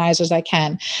alkalinizers I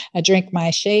can. I drink my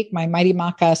shake, my Mighty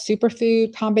Maca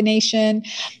superfood combination,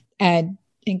 and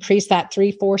increased that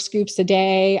 3-4 scoops a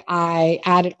day. I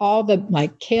added all the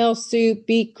like kale soup,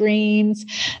 beet greens,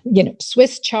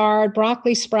 Swiss chard,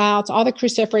 broccoli sprouts, all the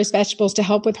cruciferous vegetables to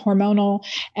help with hormonal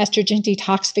estrogen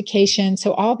detoxification.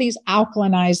 So all these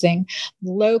alkalinizing,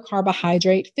 low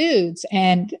carbohydrate foods.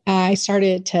 And I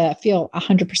started to feel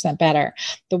 100% better.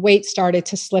 The weight started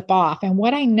to slip off. And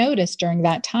what I noticed during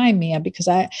that time, Mia, because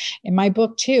in my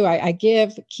book too, I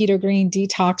give keto green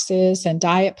detoxes and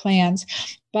diet plans.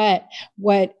 But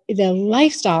what the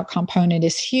lifestyle component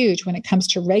is huge when it comes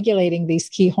to regulating these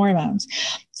key hormones.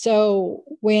 So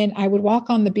when I would walk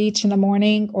on the beach in the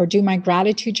morning or do my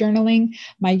gratitude journaling,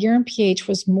 my urine pH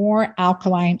was more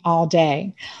alkaline all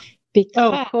day.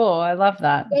 Oh, cool. I love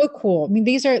that. So cool. I mean,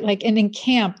 these are like, and in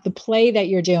camp, the play that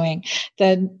you're doing,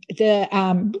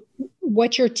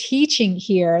 what you're teaching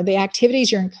here, the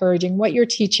activities you're encouraging, what you're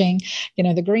teaching,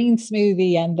 the green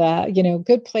smoothie and the,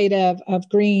 good plate of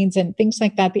greens and things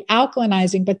like that, the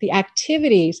alkalinizing, but the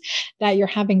activities that you're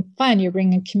having fun, you're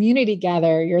bringing community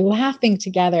together, you're laughing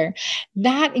together,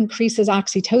 that increases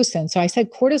oxytocin. So I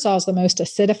said cortisol is the most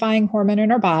acidifying hormone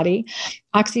in our body.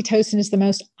 Oxytocin is the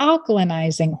most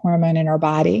alkalinizing hormone in our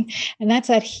body. And that's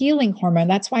that healing hormone.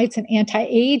 That's why it's an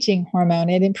anti-aging hormone.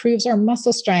 It improves our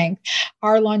muscle strength,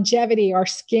 our longevity, our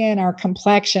skin, our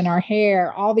complexion, our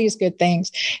hair, all these good things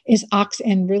is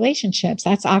in relationships.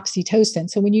 That's oxytocin.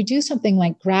 So when you do something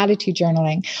like gratitude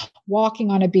journaling,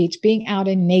 walking on a beach, being out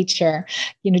in nature,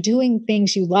 doing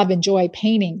things you love, enjoy,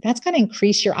 painting, that's going to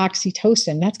increase your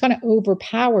oxytocin. That's going to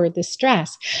overpower the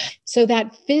stress. So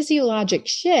that physiologic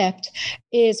shift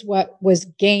is what was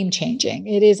game changing.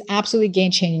 It is absolutely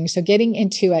game changing. So getting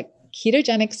into a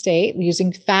ketogenic state,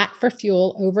 using fat for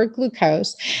fuel over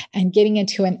glucose, and getting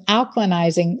into an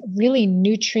alkalinizing, really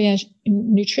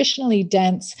nutritionally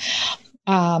dense,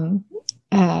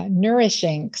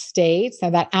 nourishing state,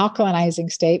 so that alkalinizing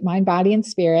state, mind, body, and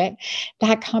spirit,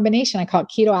 that combination, I call it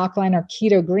keto alkaline or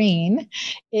keto green,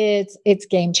 it's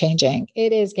game changing.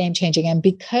 It is game changing. And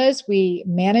because we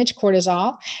manage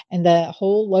cortisol and the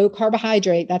whole low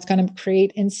carbohydrate, that's going to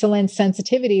create insulin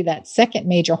sensitivity, that second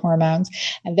major hormones.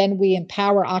 And then we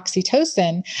empower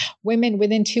oxytocin, women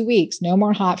within 2 weeks, no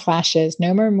more hot flashes,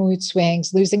 no more mood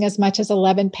swings, losing as much as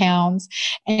 11 pounds,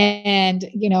 and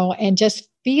just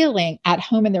feeling at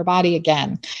home in their body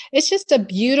again. It's just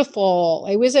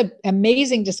it was an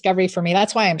amazing discovery for me.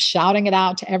 That's why I'm shouting it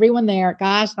out to everyone there.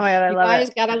 Gosh, oh my God, I love it. You guys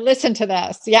got to listen to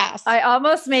this. Yes. I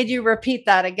almost made you repeat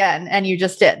that again, and you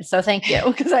just did. So thank you,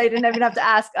 because I didn't even have to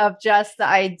ask, of just the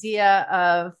idea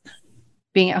of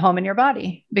being at home in your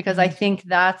body, because I think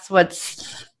that's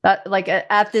like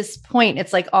at this point,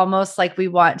 it's like almost like we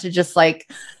want to just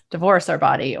like divorce our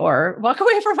body or walk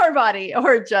away from our body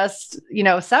or just,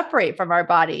 separate from our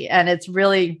body. And it's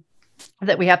really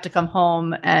that we have to come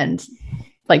home and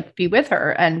like be with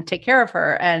her and take care of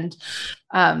her. And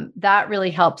that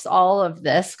really helps all of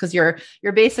this, because you're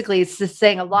basically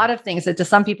saying a lot of things that to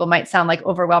some people might sound like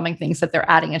overwhelming things that they're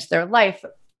adding into their life.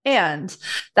 And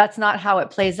that's not how it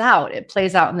plays out. It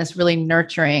plays out in this really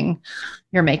nurturing,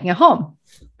 you're making a home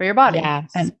for your body. Yes.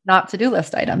 And not to-do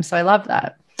list items. So I love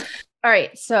that. All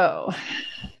right. So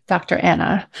Dr.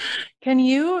 Anna,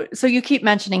 so you keep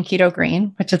mentioning keto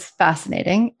green, which is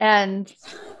fascinating and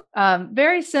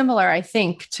very similar, I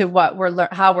think, to what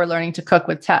how we're learning to cook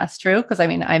with Tess. True? Because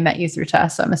I met you through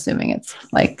Tess, so I'm assuming it's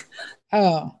like,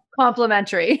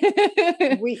 complementary.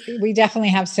 we definitely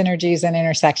have synergies and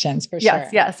intersections for sure.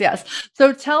 Yes.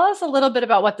 So tell us a little bit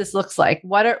about what this looks like.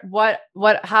 What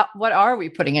are we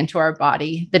putting into our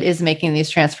body that is making these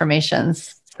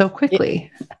transformations so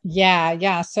quickly?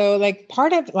 Yeah. So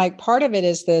part of it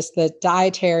is the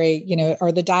dietary,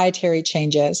 or the dietary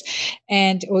changes,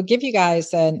 and we'll give you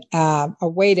guys a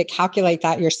way to calculate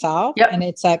that yourself. Yep. And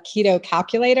it's a keto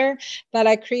calculator that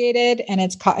I created, and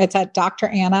it's at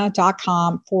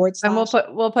dranna.com/. And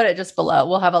we'll put it just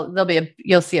below.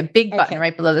 You'll see a big button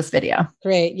right below this video.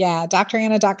 Great. Yeah.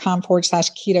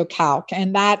 dranna.com/keto calc.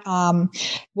 And that,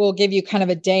 will give you kind of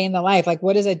a day in the life. Like,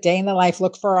 what does a day in the life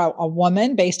look for a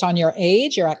woman based on your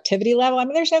age, your activity level?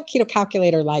 There's no keto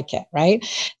calculator like it, right?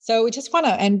 So we just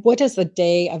and what does the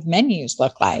day of menus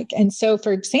look like? And so,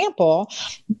 for example,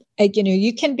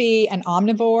 you can be an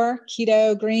omnivore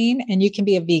keto green and you can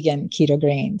be a vegan keto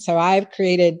green. So I've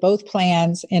created both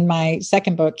plans in my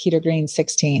second book, Keto Green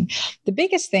 16. The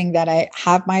biggest thing that I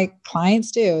have my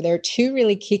clients do, there are two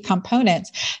really key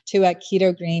components to a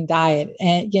keto green diet.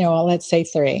 And, let's say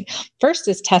three. First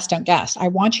is test, don't guess. I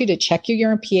want you to check your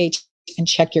urine pH and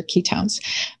check your ketones,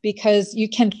 because you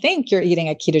can think you're eating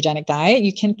a ketogenic diet.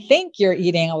 You can think you're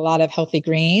eating a lot of healthy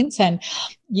greens, and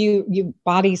your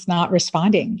body's not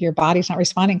responding. Your body's not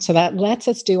responding. So that lets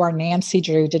us do our Nancy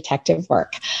Drew detective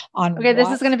work on. Okay, this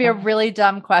is going to be a really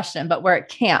dumb question, but we're at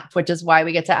camp, which is why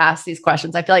we get to ask these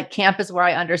questions. I feel like camp is where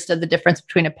I understood the difference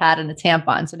between a pad and a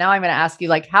tampon. So now I'm going to ask you,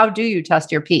 like, how do you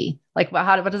test your pee? Like,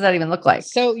 what does that even look like?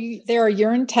 So there are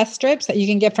urine test strips that you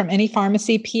can get from any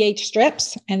pharmacy, pH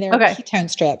strips, and there are ketone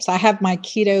strips. I have my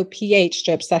keto pH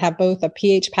strips that have both a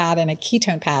pH pad and a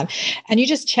ketone pad. And you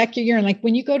just check your urine. Like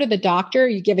when you go to the doctor,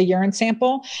 you give a urine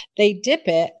sample, they dip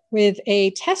it with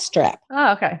a test strip.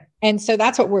 Oh, okay. And so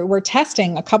that's what we're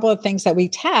testing. A couple of things that we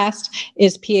test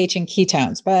is pH and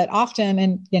ketones, but often,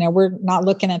 and we're not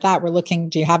looking at that. We're looking,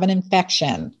 do you have an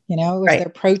infection? Is there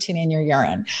protein in your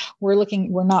urine?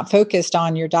 We're not focused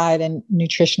on your diet and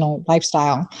nutritional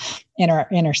lifestyle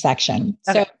intersection.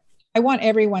 Okay. So I want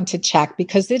everyone to check,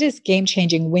 because it is game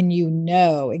changing when you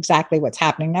know exactly what's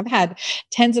happening. I've had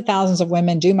tens of thousands of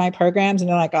women do my programs and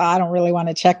they're like, oh, I don't really want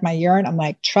to check my urine. I'm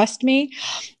like, trust me,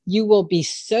 you will be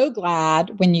so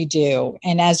glad when you do.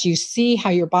 And as you see how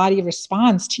your body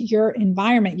responds to your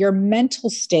environment, your mental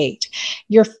state,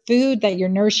 your food that you're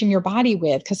nourishing your body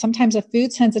with, because sometimes a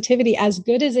food sensitivity, as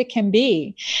good as it can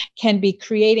be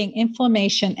creating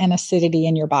inflammation and acidity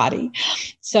in your body.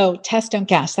 So test, don't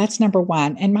guess. That's number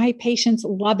one. And my patients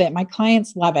love it. My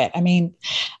clients love it. I mean,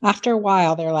 after a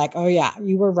while, they're like, oh yeah,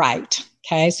 you were right.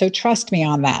 Okay. So trust me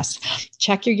on this.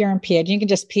 Check your urine pH. You can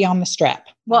just pee on the strip.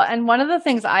 Well, and one of the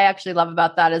things I actually love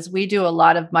about that is we do a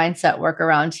lot of mindset work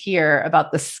around here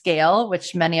about the scale,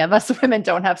 which many of us women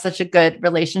don't have such a good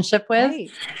relationship with.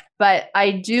 Right. But I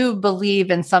do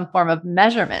believe in some form of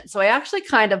measurement. So I actually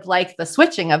kind of like the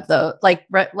switching of the, like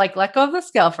let go of the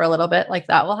scale for a little bit, like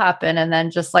that will happen. And then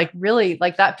just like really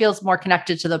like that feels more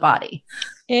connected to the body.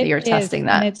 You're testing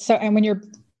that. And when you're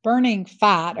burning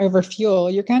fat over fuel,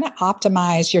 you're going to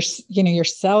optimize your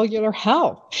cellular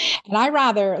health. And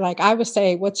I would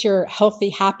say, what's your healthy,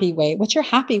 happy weight? What's your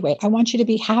happy weight? I want you to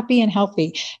be happy and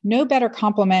healthy. No better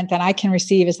compliment than I can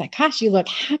receive is like, gosh, you look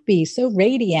happy, so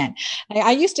radiant.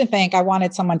 I used to think I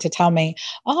wanted someone to tell me,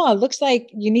 oh, it looks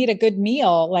like you need a good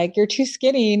meal. Like you're too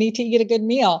skinny. You need to eat a good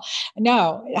meal.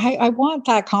 No, I want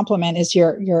that compliment is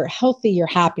you're healthy, you're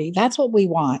happy. That's what we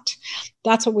want.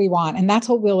 That's what we want. And that's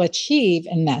what we'll achieve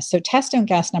in this. So test, don't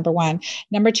guess, number one.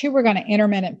 Number two, we're going to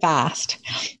intermittent fast.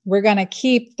 We're going to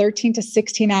keep 13 to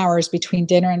 16 hours between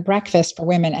dinner and breakfast for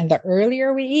women. And the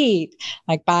earlier we eat,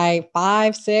 like by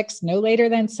 5, 6, no later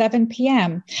than 7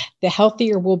 p.m., the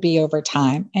healthier we'll be over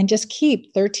time. And just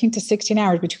keep 13 to 16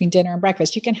 hours between dinner and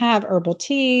breakfast. You can have herbal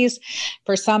teas.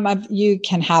 For some of you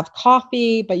can have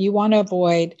coffee, but you want to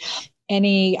avoid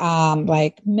any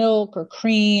like milk or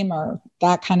cream or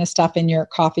that kind of stuff in your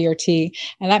coffee or tea.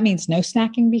 And that means no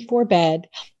snacking before bed,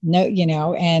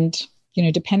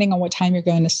 depending on what time you're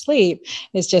going to sleep,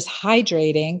 is just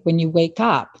hydrating when you wake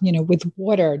up, with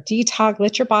water, detox,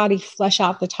 let your body flush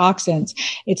out the toxins.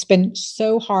 It's been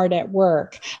so hard at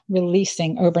work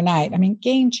releasing overnight. I mean,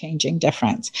 game-changing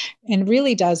difference, and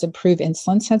really does improve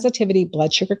insulin sensitivity,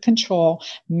 blood sugar control,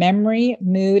 memory,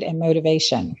 mood, and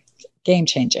motivation. Game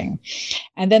changing.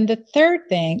 And then the third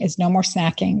thing is no more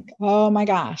snacking. Oh my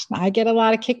gosh. I get a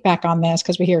lot of kickback on this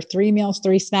because we hear 3 meals,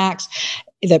 3 snacks.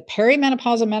 The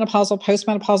perimenopausal, menopausal,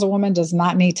 postmenopausal woman does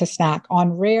not need to snack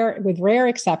with rare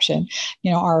exception,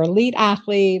 our elite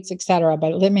athletes, et cetera.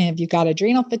 But let me, if you've got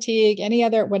adrenal fatigue, any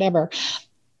other, whatever,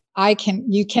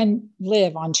 you can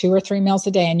live on 2 or 3 meals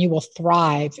a day and you will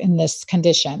thrive in this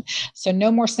condition. So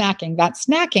no more snacking. That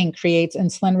snacking creates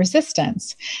insulin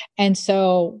resistance. And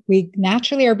so we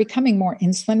naturally are becoming more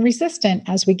insulin resistant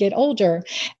as we get older,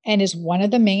 and is one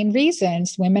of the main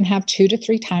reasons women have 2 to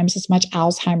 3 times as much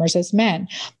Alzheimer's as men.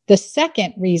 The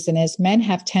second reason is men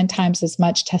have 10 times as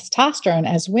much testosterone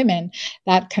as women.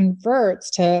 That converts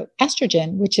to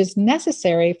estrogen, which is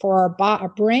necessary for our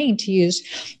brain to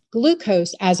use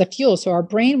glucose as a fuel. So our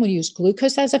brain will use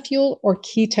glucose as a fuel or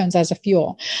ketones as a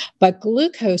fuel. But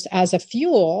glucose as a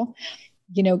fuel,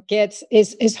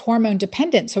 is hormone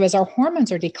dependent. So as our hormones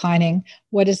are declining,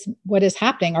 what is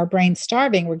happening? Our brain's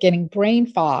starving. We're getting brain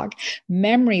fog,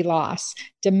 memory loss,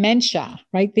 dementia,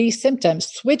 right? These symptoms.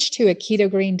 Switch to a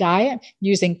keto green diet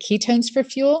using ketones for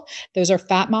fuel. Those are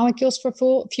fat molecules for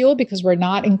fuel because we're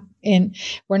not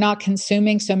we're not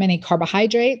consuming so many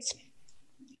carbohydrates.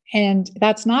 And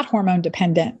that's not hormone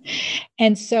dependent.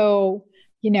 And so,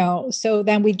 so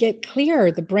then we get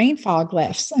clear, the brain fog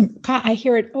lifts. And God, I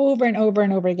hear it over and over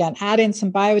and over again. Add in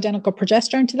some bioidentical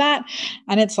progesterone to that.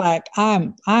 And it's like,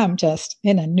 I'm just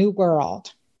in a new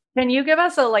world. Can you give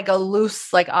us a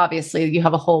loose, like, obviously you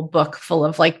have a whole book full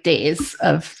of like days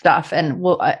of stuff, and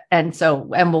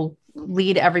we'll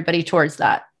lead everybody towards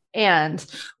that. And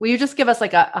will you just give us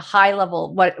like a high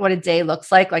level, what a day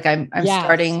looks like? Like I'm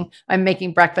I'm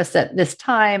making breakfast at this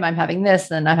time, I'm having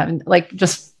this, and I'm having like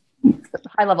just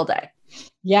high level day.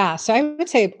 Yeah. So I would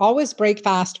say always break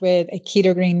fast with a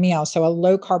keto green meal. So a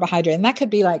low carbohydrate. And that could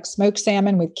be like smoked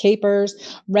salmon with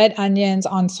capers, red onions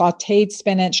on sauteed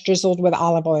spinach, drizzled with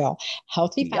olive oil,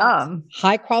 healthy fats,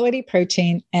 high quality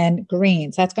protein, and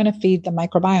greens. That's going to feed the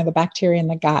microbiome, the bacteria in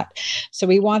the gut. So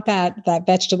we want that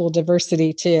vegetable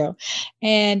diversity too.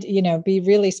 And, be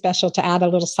really special to add a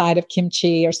little side of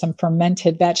kimchi or some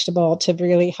fermented vegetable to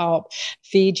really help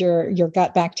feed your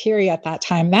gut bacteria at that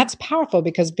time. That's powerful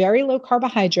because very low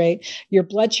carbohydrate, your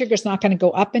blood sugar is not going to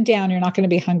go up and down. You're not going to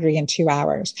be hungry in 2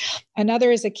 hours.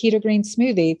 Another is a keto green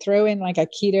smoothie. Throw in like a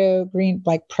keto green,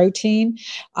 like protein,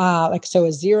 a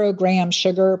 0 gram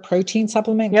sugar protein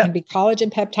supplement. Can be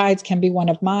collagen peptides, can be one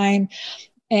of mine.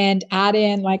 And add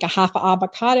in like a half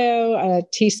avocado, a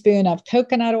teaspoon of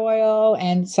coconut oil,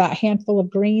 and a handful of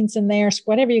greens in there. So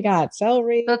whatever you got,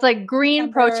 celery. So it's like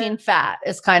green protein fat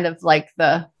is kind of like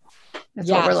that's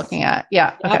what we're looking at.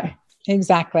 Yeah. Yep. Okay.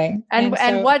 Exactly.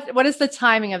 And what is the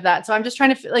timing of that? So I'm just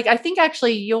trying to I think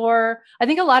actually I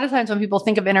think a lot of times when people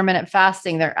think of intermittent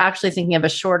fasting, they're actually thinking of a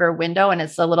shorter window and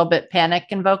it's a little bit panic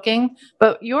invoking,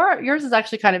 but yours is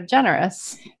actually kind of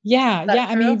generous. Yeah. Yeah.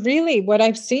 True? I mean, really what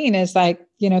I've seen is like,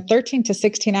 13 to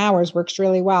 16 hours works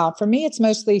really well. For me, it's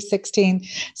mostly 16,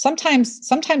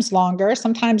 sometimes longer.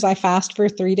 Sometimes I fast for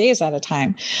 3 days at a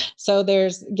time. So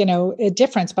there's, a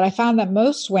difference, but I found that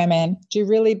most women do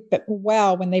really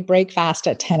well when they break fast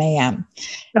at 10 a.m.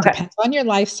 Okay. Depends on your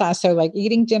lifestyle. So like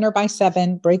eating dinner by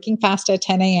 7, breaking fast at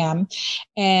 10 a.m.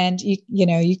 And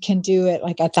you can do it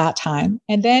like at that time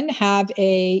and then have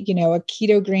a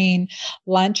keto green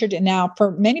lunch or dinner. Now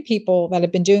for many people that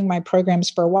have been doing my programs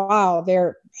for a while,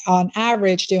 they're on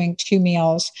average doing 2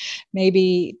 meals,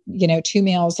 maybe, 2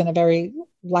 meals and a very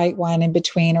light one in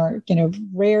between, or,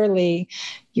 rarely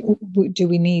do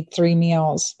we need 3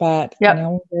 meals, but,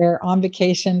 we're on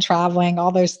vacation, traveling,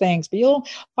 all those things, but you'll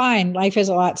find life is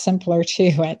a lot simpler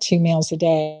too at 2 meals a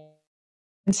day.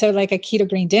 And so like a keto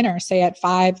green dinner, say at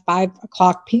 5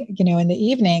 o'clock, in the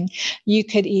evening, you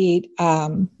could eat,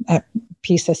 a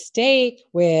piece of steak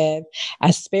with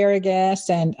asparagus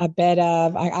and a bit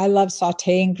of, I love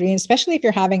sauteing greens, especially if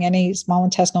you're having any small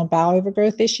intestinal bowel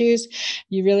overgrowth issues.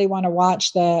 You really want to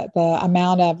watch the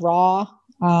amount of raw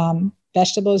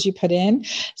vegetables you put in.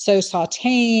 So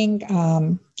sauteing,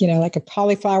 like a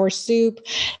cauliflower soup,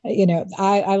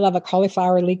 I love a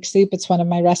cauliflower leek soup. It's one of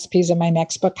my recipes in my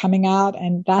next book coming out.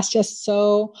 And that's just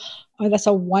that's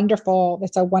a wonderful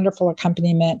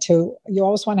accompaniment to, you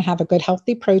always want to have a good,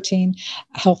 healthy protein,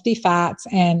 healthy fats,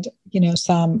 and,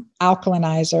 some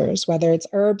alkalinizers, whether it's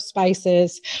herbs,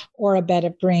 spices, or a bed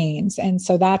of greens. And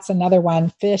so that's another one,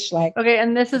 fish. Okay.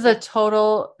 And this is a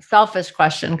total selfish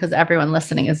question because everyone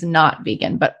listening is not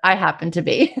vegan, but I happen to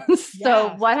be.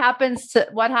 So yes.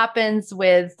 What happens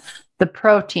with the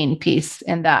protein piece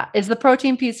in that? Is the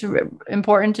protein piece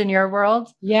important in your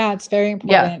world? Yeah, it's very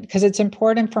important because it's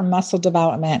important for muscle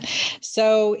development.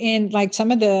 So in like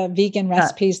some of the vegan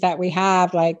recipes that we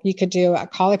have, like you could do a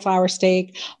cauliflower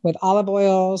steak with olive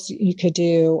oils. You could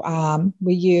do,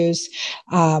 we use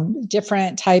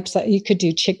different types. You could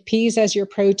do chickpeas as your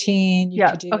protein.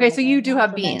 Okay. So you do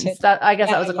have beans. That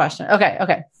was a question.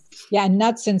 Okay. Yeah,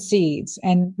 nuts and seeds,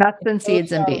 and beans.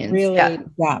 Really,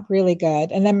 really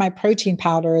good. And then my protein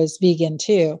powder is vegan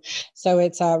too. So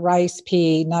it's a rice,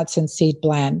 pea, nuts, and seed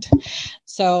blend.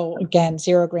 So again,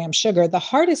 0 gram sugar. The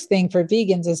hardest thing for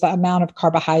vegans is the amount of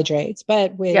carbohydrates,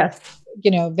 but with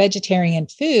vegetarian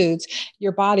foods,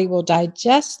 your body will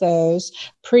digest those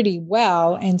pretty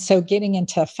well. And so getting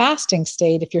into a fasting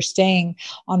state, if you're staying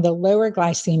on the lower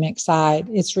glycemic side,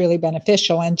 it's really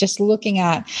beneficial. And just looking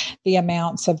at the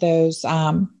amounts of those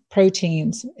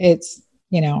proteins, it's,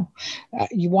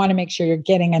 you want to make sure you're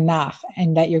getting enough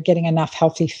and that you're getting enough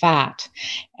healthy fat.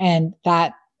 And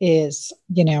that is,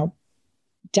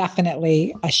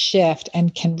 definitely a shift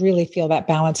and can really feel that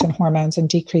balance in hormones and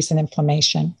decrease in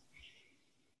inflammation.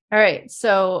 All right.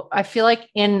 So I feel like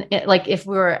if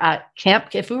we were at camp,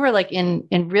 if we were like in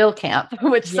real camp,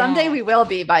 which someday we will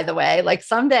be, by the way, like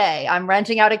someday I'm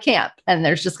renting out a camp and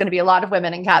there's just going to be a lot of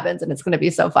women in cabins and it's going to be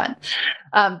so fun.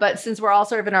 But since we're all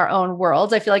sort of in our own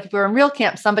worlds, I feel like if we were in real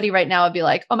camp, somebody right now would be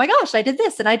like, oh my gosh, I did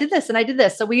this and I did this and I did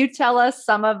this. So will you tell us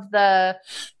some of the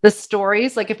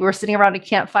stories, like if we were sitting around a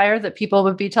campfire that people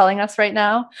would be telling us right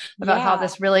now about how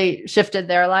this really shifted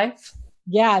their life?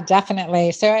 Yeah,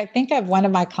 definitely. So I think of one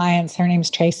of my clients, her name's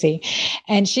Tracy,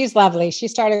 and she's lovely. She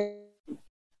started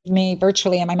me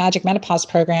virtually in my Magic Menopause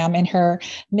program in her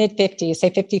mid 50s, say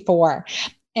 54.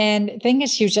 And the thing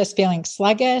is, she was just feeling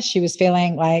sluggish. She was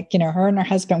feeling like, her and her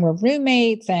husband were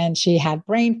roommates and she had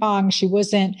brain fog. She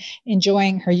wasn't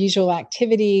enjoying her usual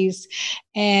activities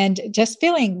and just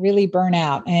feeling really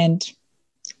burnout and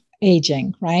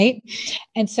aging, right?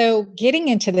 And so getting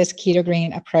into this keto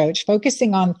green approach,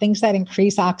 focusing on things that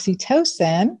increase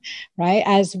oxytocin, right?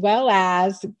 As well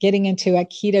as getting into a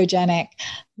ketogenic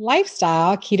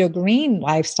lifestyle, keto green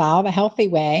lifestyle, the healthy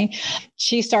way,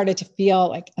 she started to feel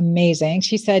like amazing.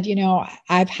 She said,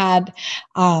 I've had,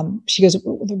 she goes,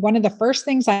 one of the first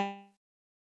things I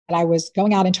was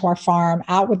going out into our farm,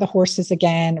 out with the horses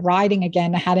again, riding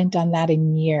again. I hadn't done that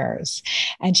in years.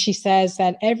 And she says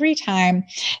that every time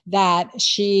that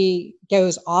she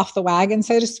goes off the wagon,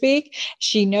 so to speak,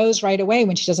 she knows right away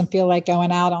when she doesn't feel like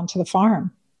going out onto the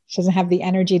farm. She doesn't have the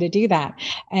energy to do that.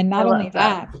 And not only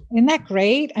that, isn't that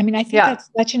great? I mean, I think that's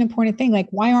such an important thing. Like,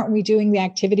 why aren't we doing the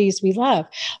activities we love?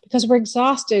 Because we're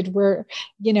exhausted. We're,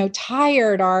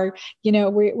 tired.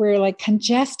 We're like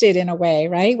congested in a way,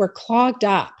 right? We're clogged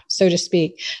up, so to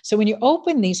speak. So when you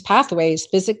open these pathways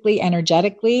physically,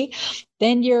 energetically,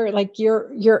 then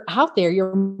you're out there,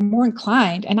 you're more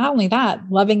inclined. And not only that,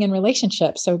 loving in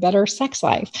relationships. So better sex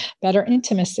life, better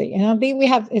intimacy. And I think we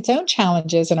have its own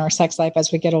challenges in our sex life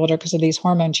as we get older because of these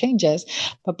hormone changes.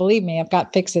 But believe me, I've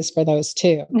got fixes for those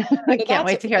too. I can't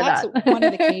wait to hear that. That's one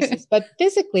of the cases. But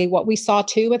physically, what we saw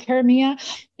too with her, Mia,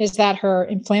 is that her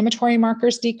inflammatory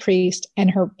markers decreased and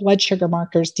her blood sugar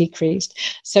markers decreased.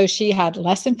 So she had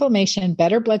less inflammation,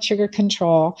 better blood sugar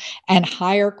control, and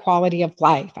higher quality of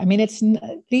life. I mean,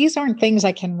 these aren't things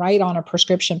I can write on a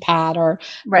prescription pad or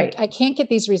right. I can't get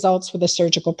these results with a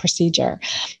surgical procedure.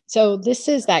 So this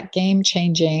is that game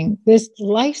changing. This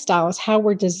lifestyle is how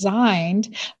we're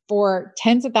designed for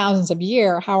tens of thousands of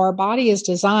years, how our body is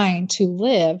designed to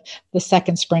live the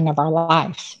second spring of our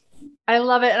life. I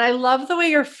love it. And I love the way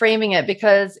you're framing it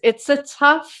because it's a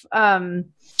tough,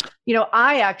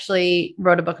 I actually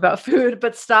wrote a book about food,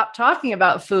 but stopped talking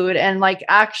about food and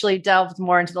actually delved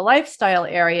more into the lifestyle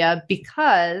area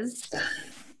because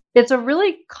it's a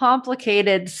really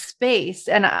complicated space.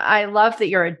 And I love that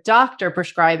you're a doctor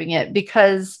prescribing it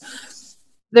because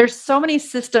there's so many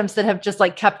systems that have just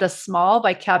kept us small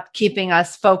by keeping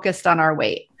us focused on our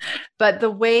weight. But the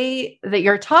way that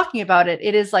you're talking about it,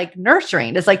 it is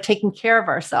nurturing, it's taking care of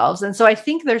ourselves. And so I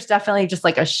think there's definitely just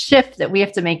a shift that we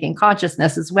have to make in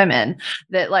consciousness as women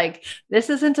that this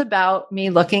isn't about me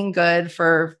looking good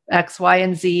for X, Y,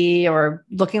 and Z, or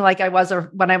looking like I was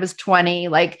when I was 20.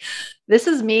 This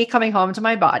is me coming home to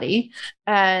my body.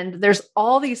 And there's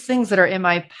all these things that are in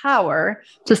my power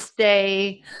to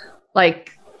stay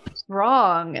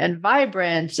strong and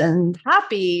vibrant and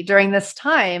happy during this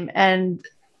time. And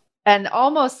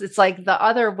almost it's the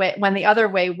other way, when the other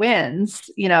way wins,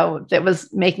 that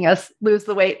was making us lose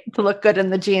the weight to look good in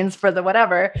the jeans for the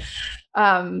whatever.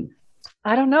 I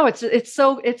don't know. It's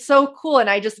so cool.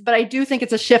 And but I do think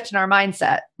it's a shift in our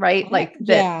mindset, right?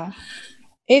 Yeah.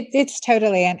 It's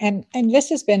totally, and this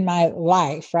has been my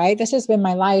life, right? This has been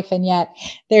my life. And yet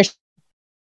there's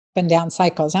and down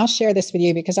cycles. I'll share this with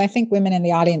you because I think women in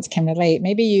the audience can relate.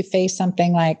 Maybe you face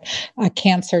something like a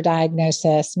cancer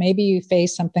diagnosis. Maybe you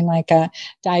face something like a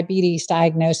diabetes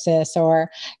diagnosis or,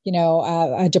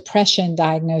 a depression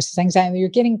diagnosis, anxiety. You're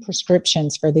getting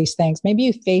prescriptions for these things. Maybe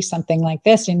you face something like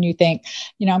this and you think,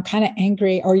 I'm kind of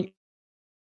angry or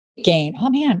gain. Oh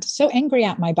man, so angry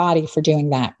at my body for doing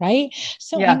that, right?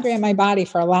 So angry at my body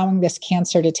for allowing this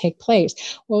cancer to take place.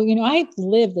 Well, I've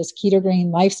lived this keto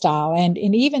green lifestyle and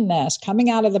even this coming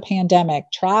out of the pandemic,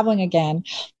 traveling again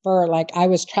for I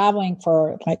was traveling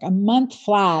for a month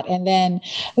flat and then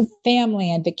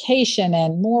family and vacation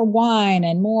and more wine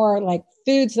and more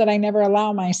foods that I never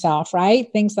allow myself,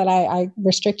 right? Things that I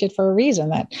restricted for a reason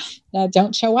that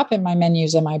don't show up in my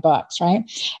menus in my books, right?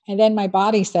 And then my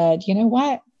body said, you know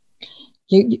what?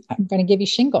 I'm going to give you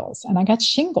shingles. And I got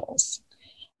shingles.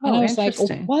 And I was like,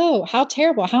 whoa, how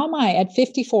terrible. How am I at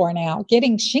 54 now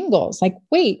getting shingles?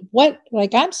 Wait, what?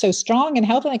 I'm so strong and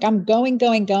healthy. I'm going.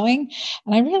 And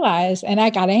I realized, and I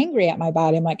got angry at my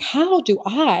body. I'm like, how do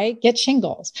I get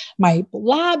shingles? My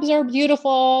labs are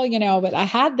beautiful, but I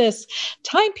had this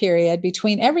time period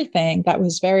between everything that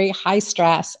was very high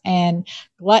stress and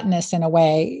gluttonous in a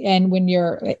way. And when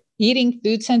you're eating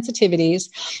food sensitivities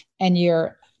and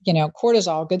you're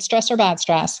cortisol, good stress or bad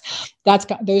stress,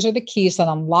 those are the keys that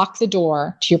unlock the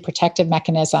door to your protective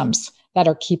mechanisms that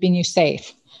are keeping you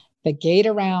safe. The gate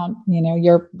around,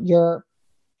 your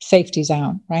safety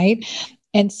zone, right?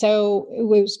 And so it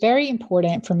was very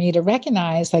important for me to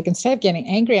recognize, like, instead of getting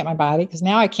angry at my body, because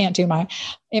now I can't do my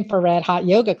infrared hot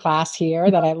yoga class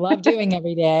here that I love doing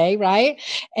every day. Right.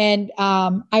 And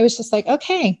I was just like,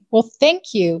 okay, well,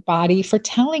 thank you, body, for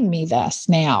telling me this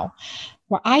now,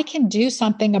 where I can do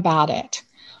something about it.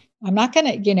 I'm not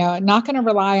going to, not going to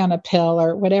rely on a pill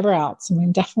or whatever else. I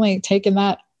mean, definitely taking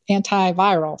that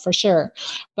antiviral for sure.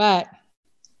 But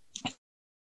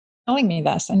telling me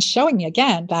this and showing me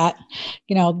again that,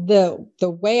 the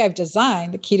way I've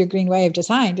designed, the Keto Green way I've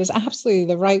designed is absolutely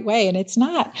the right way. And it's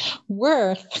not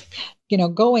worth,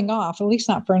 going off, at least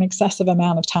not for an excessive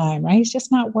amount of time, right? It's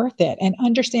just not worth it. And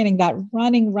understanding that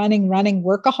running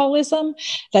workaholism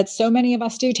that so many of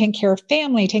us do, taking care of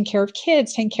family, taking care of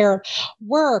kids, taking care of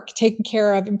work, taking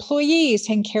care of employees,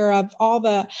 taking care of all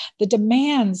the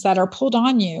demands that are pulled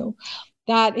on you,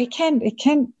 that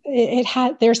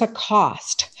there's a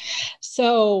cost.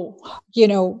 So,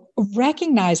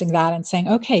 recognizing that and saying,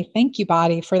 okay, thank you,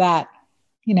 body, for that,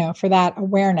 for that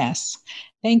awareness.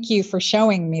 Thank you for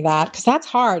showing me that, because that's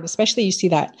hard, especially you see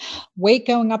that weight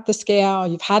going up the scale,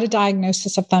 you've had a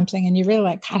diagnosis of something, and you really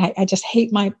like, God, I just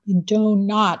hate my do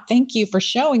not. Thank you for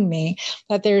showing me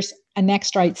that there's a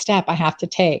next right step I have to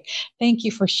take. Thank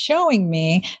you for showing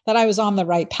me that I was on the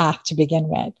right path to begin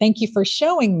with. Thank you for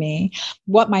showing me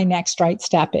what my next right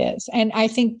step is. And I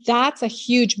think that's a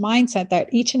huge mindset that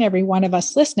each and every one of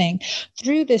us listening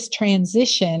through this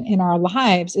transition in our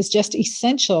lives is just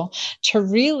essential to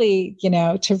really,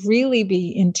 to really be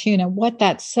in tune and what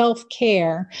that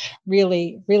self-care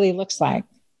really, really looks like.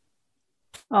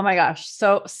 Oh my gosh.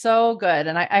 So good.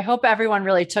 And I hope everyone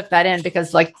really took that in,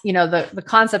 because the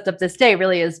concept of this day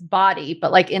really is body,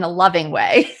 but like in a loving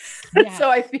way. Yeah. So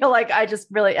I feel like I just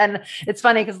really, and it's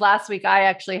funny because last week I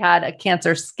actually had a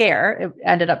cancer scare. It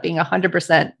ended up being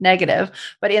 100% negative,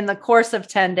 but in the course of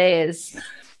 10 days,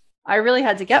 I really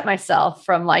had to get myself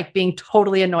from like being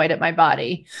totally annoyed at my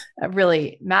body,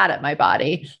 really mad at my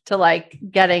body, to like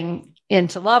getting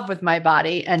into love with my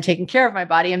body and taking care of my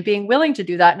body and being willing to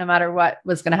do that no matter what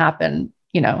was going to happen,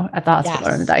 at the hospital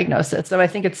or the diagnosis. So I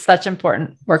think it's such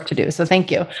important work to do. So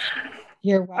thank you.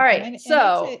 You're welcome. All right. And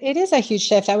it is a huge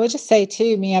shift. I would just say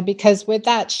too, Mia, because with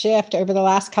that shift over the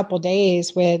last couple of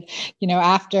days with,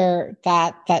 after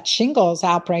that shingles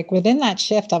outbreak, within that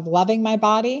shift of loving my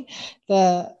body,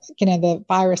 the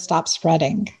virus stopped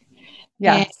spreading.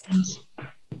 Yes. And,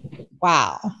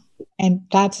 wow. And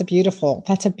that's a beautiful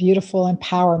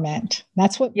empowerment.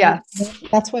 That's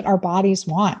what our bodies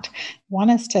want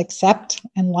us to accept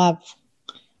and love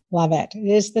it. It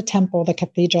is the temple, the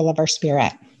cathedral of our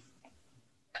spirit.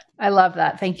 I love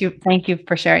that. Thank you. Thank you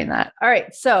for sharing that. All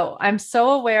right. So I'm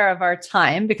so aware of our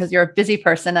time because you're a busy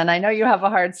person and I know you have a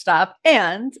hard stop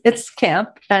and it's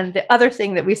camp. And the other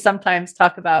thing that we sometimes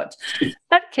talk about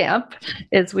at camp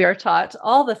is we are taught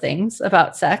all the things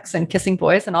about sex and kissing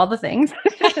boys and all the things.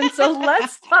 And so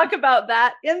let's talk about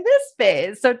that in this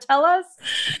phase. So tell us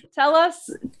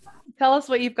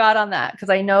what you've got on that.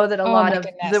 Because I know that a lot of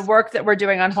the work that we're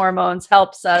doing on hormones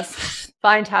helps us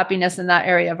find happiness in that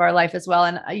area of our life as well.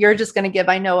 And you're just going to give,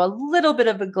 I know, a little bit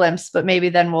of a glimpse, but maybe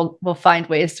then we'll find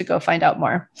ways to go find out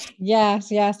more.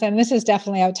 Yes. And this is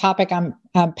definitely a topic I'm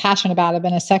passionate about. I've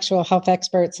been a sexual health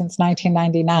expert since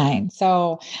 1999.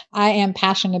 So I am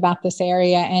passionate about this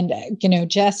area and,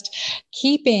 just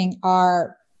keeping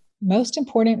our most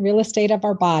important real estate of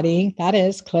our body, that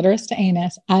is clitoris to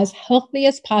anus, as healthy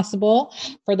as possible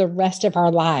for the rest of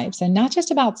our lives. And not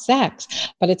just about sex,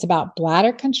 but it's about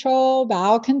bladder control,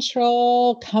 bowel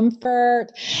control, comfort,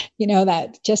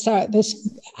 that just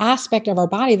this aspect of our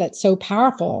body that's so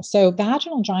powerful. So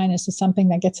vaginal dryness is something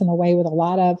that gets in the way with a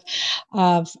lot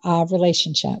of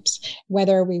relationships,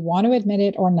 whether we want to admit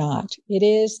it or not. It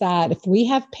is that if we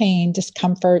have pain,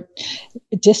 discomfort,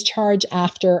 discharge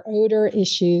after, odor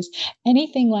issues,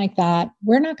 anything like that,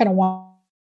 we're not going to want,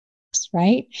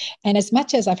 right? And as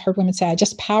much as I've heard women say, I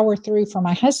just power through for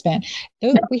my husband,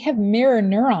 we have mirror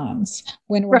neurons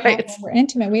when we're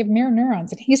intimate. We have mirror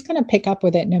neurons and he's going to pick up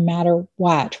with it no matter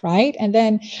what, right? And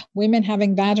then women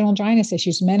having vaginal dryness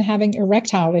issues, men having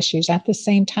erectile issues at the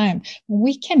same time.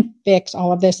 We can fix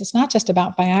all of this. It's not just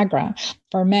about Viagra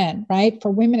for men, right? For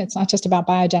women, it's not just about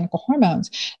bioidentical hormones.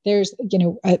 There's,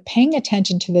 paying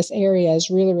attention to this area is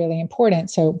really, really important.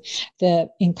 So the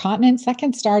incontinence, that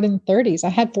can start in the 30s. I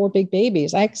had 4 big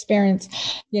babies. I experienced,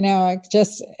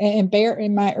 just in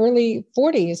my early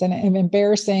 40s an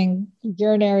embarrassing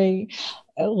urinary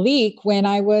leak when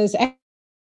I was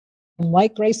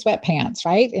light gray sweatpants,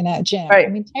 right? In a gym. Right. I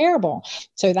mean, terrible.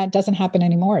 So that doesn't happen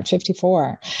anymore at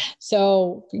 54.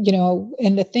 So,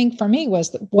 and the thing for me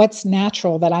was what's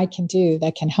natural that I can do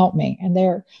that can help me. And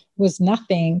there was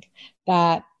nothing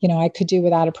that, I could do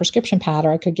without a prescription pad,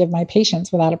 or I could give my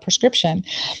patients without a prescription.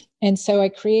 And so I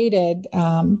created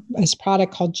this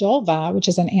product called Julva, which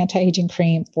is an anti-aging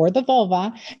cream for the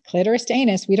vulva, clitoris to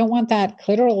anus. We don't want that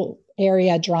clitoral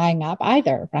area drying up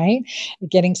either, right?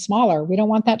 Getting smaller. We don't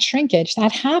want that shrinkage.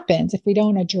 That happens if we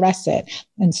don't address it.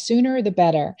 And sooner the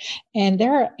better. And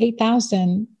there are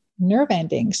 8,000 nerve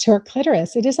endings to our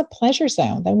clitoris. It is a pleasure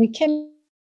zone that we can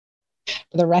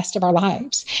for the rest of our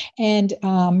lives. And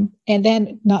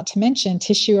then not to mention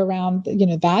tissue around,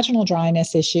 vaginal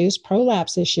dryness issues,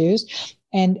 prolapse issues,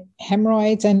 and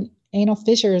hemorrhoids and anal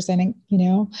fissures and,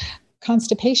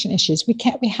 constipation issues. We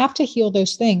have to heal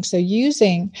those things. So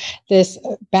using this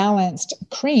balanced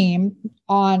cream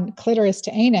on clitoris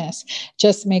to anus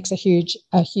just makes a huge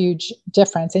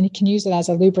difference. And you can use it as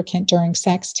a lubricant during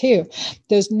sex too.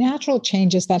 Those natural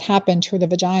changes that happen to the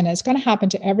vagina is going to happen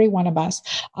to every one of us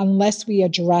unless we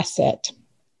address it.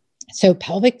 So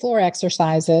pelvic floor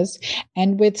exercises,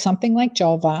 and with something like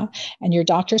Julva, and your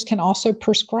doctors can also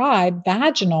prescribe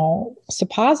vaginal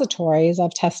suppositories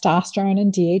of testosterone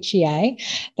and DHEA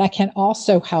that can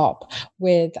also help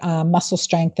with muscle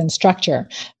strength and structure.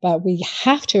 But we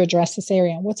have to address this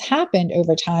area. And what's happened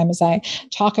over time as I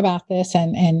talk about this,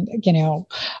 and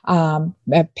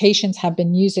patients have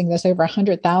been using this, over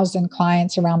 100,000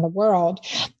 clients around the world,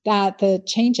 that the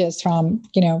changes from,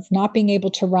 not being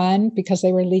able to run because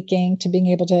they were leaking, to being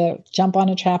able to jump on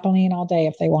a trampoline all day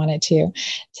if they wanted to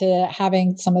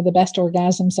having some of the best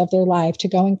orgasms of their life, to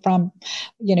going from,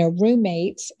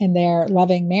 roommates in their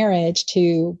loving marriage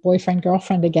to boyfriend,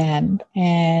 girlfriend again,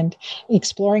 and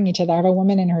exploring each other. I have a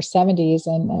woman in her 70s,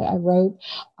 and I wrote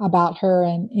about her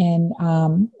in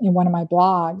one of my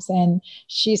blogs, and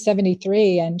she's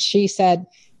 73, and she said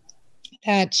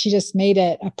that she just made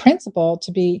it a principle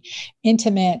to be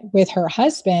intimate with her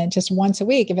husband just once a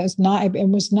week. If it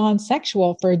was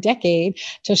non-sexual for a decade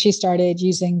till she started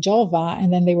using Julva,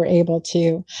 and then they were able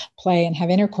to play and have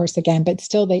intercourse again. But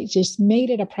still, they just made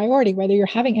it a priority, whether you're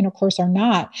having intercourse or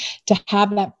not, to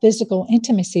have that physical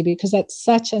intimacy, because that's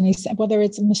such whether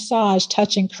it's massage,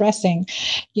 touching, caressing,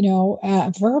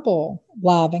 verbal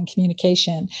love and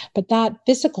communication, but that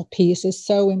physical piece is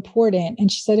so important. And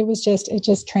she said it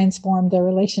just transformed their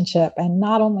relationship. And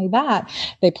not only that,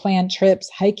 they planned trips,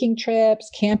 hiking trips,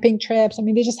 camping trips. I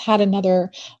mean, they just had another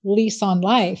lease on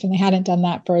life, and they hadn't done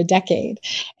that for a decade.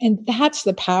 And that's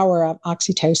the power of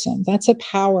oxytocin. That's the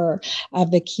power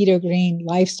of the keto green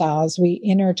lifestyle. As we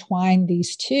intertwine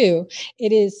these two,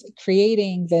 it is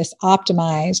creating this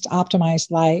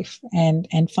optimized life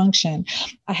and function.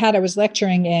 I was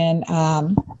lecturing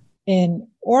in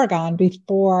Oregon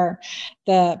before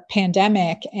the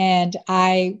pandemic, and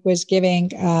I was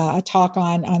giving a talk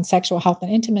on sexual health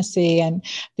and intimacy and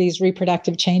these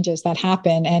reproductive changes that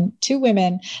happen. And two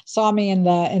women saw me in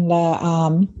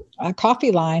the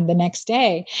coffee line the next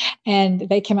day, and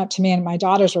they came up to me, and my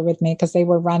daughters were with me because they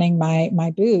were running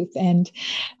my booth. And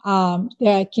they're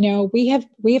like, we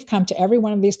have come to every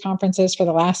one of these conferences for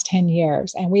the last 10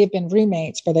 years, and we have been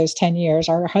roommates for those 10 years.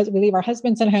 We leave our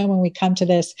husbands at home and we come to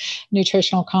this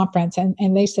nutritional conference.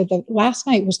 And they said that last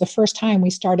night was the first time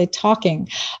we started talking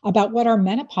about what our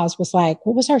menopause was like.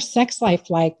 What was our sex life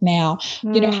like now?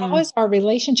 How is our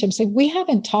relationship? So we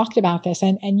haven't talked about this.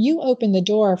 And you opened the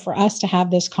door for us to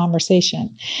have this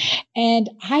conversation. And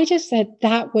I just said,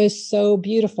 that was so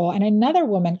beautiful. And another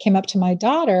woman came up to my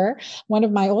daughter, one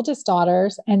of my oldest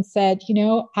daughters, and said,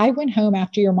 I went home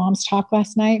after your mom's talk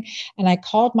last night, and I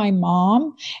called my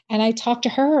mom, and I talked to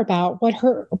her about what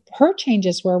her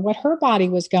changes were, what her body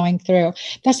was going through.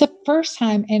 That's the first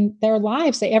time in their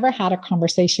lives they ever had a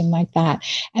conversation like that.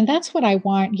 And that's what I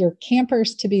want your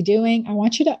campers to be doing. I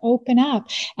want you to open up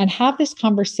and have this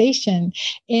conversation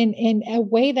in a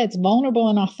way that's vulnerable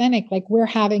and authentic, like we're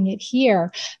having it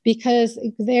here, because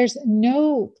there's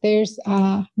no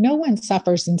one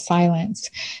suffers in silence.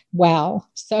 Well,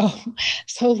 so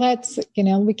let's,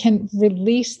 we can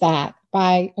release that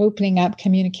by opening up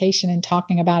communication and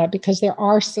talking about it, because there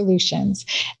are solutions.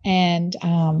 And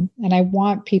I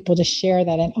want people to share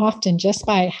that. And often just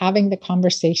by having the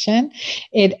conversation,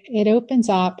 it opens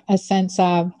up a sense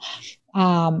of,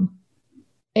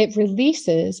 it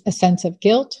releases a sense of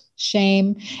guilt,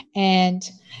 shame, and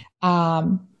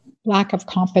lack of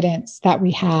confidence that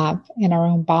we have in our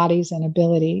own bodies and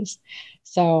abilities.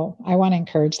 So I want to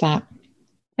encourage that.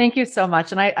 Thank you so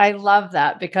much. And I love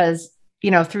that, because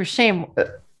through shame,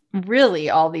 really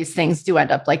all these things do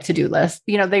end up like to-do lists.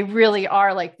 They really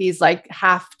are like these like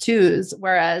have-tos.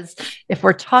 Whereas if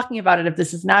we're talking about it, if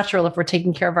this is natural, if we're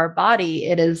taking care of our body,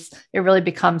 it really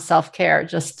becomes self-care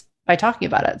just by talking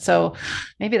about it. So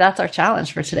maybe that's our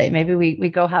challenge for today. Maybe we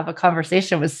go have a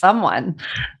conversation with someone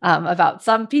about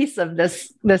some piece of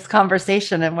this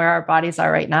conversation and where our bodies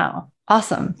are right now.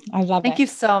 Awesome. I love it. Thank you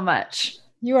so much.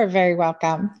 You are very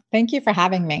welcome. Thank you for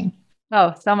having me.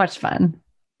 Oh, so much fun.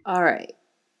 All right.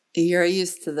 You're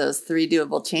used to those 3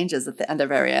 doable changes at the end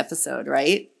of every episode,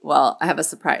 right? Well, I have a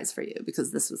surprise for you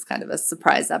because this was kind of a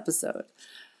surprise episode.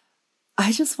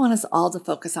 I just want us all to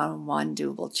focus on one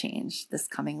doable change this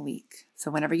coming week. So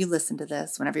whenever you listen to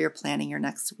this, whenever you're planning your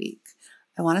next week,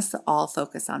 I want us to all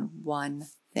focus on one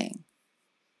thing.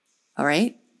 All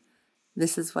right?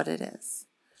 This is what it is.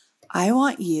 I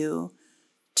want you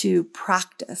to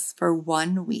practice for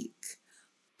 1 week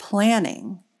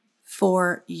planning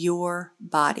for your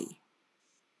body.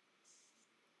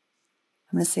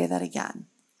 I'm going to say that again.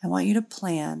 I want you to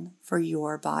plan for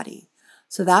your body.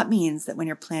 So that means that when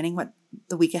you're planning what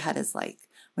the week ahead is like,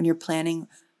 when you're planning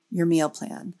your meal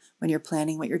plan, when you're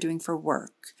planning what you're doing for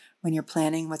work, when you're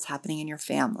planning what's happening in your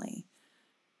family,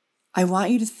 I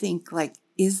want you to think like,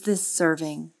 is this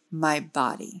serving my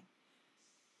body?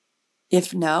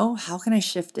 If no, how can I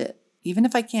shift it? Even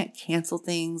if I can't cancel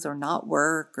things or not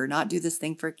work or not do this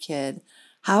thing for a kid,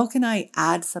 how can I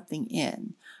add something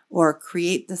in or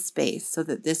create the space so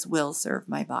that this will serve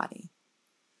my body?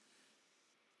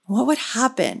 What would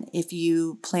happen if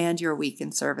you planned your week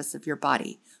in service of your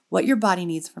body? What your body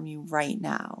needs from you right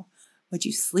now? Would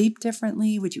you sleep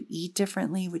differently? Would you eat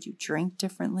differently? Would you drink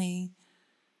differently?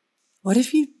 What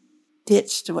if you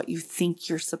ditched what you think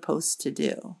you're supposed to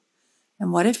do?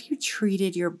 And what if you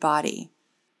treated your body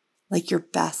like your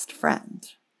best friend?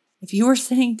 If you were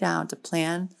sitting down to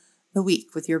plan the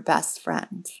week with your best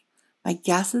friend, my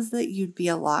guess is that you'd be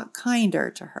a lot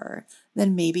kinder to her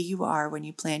than maybe you are when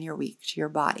you plan your week to your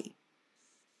body.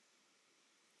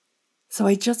 So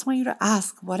I just want you to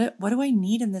ask, what do I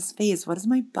need in this phase? What does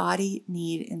my body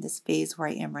need in this phase where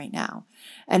I am right now?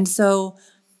 And so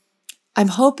I'm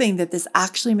hoping that this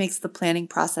actually makes the planning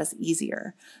process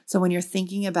easier. So when you're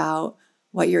thinking about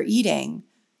what you're eating,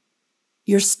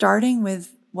 you're starting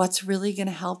with what's really going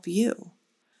to help you.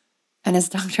 And as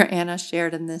Dr. Anna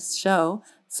shared in this show,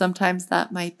 sometimes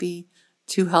that might be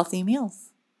 2 healthy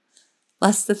meals.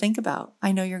 Less to think about.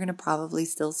 I know you're going to probably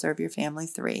still serve your family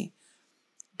 3,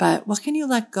 but what can you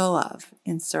let go of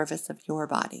in service of your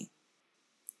body?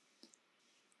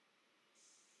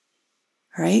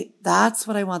 All right, that's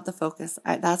what I want the focus.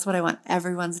 That's what I want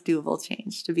everyone's doable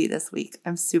change to be this week.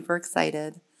 I'm super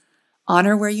excited.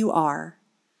 Honor where you are.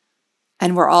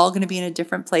 And we're all going to be in a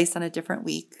different place on a different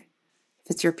week.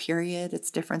 If it's your period, it's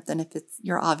different than if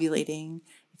you're ovulating.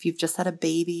 If you've just had a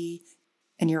baby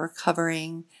and you're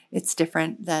recovering, it's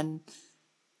different than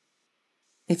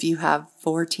if you have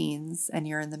 4 teens and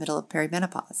you're in the middle of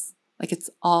perimenopause. Like, it's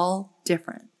all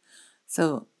different.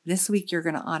 So this week you're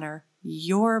going to honor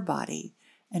your body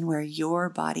and where your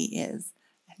body is,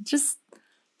 and just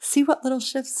see what little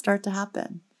shifts start to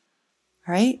happen.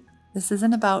 All right? This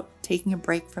isn't about taking a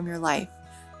break from your life.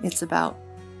 It's about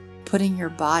putting your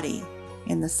body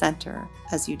in the center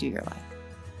as you do your life.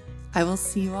 I will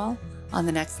see you all on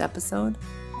the next episode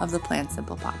of the Plan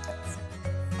Simple podcast.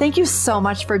 Thank you so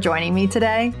much for joining me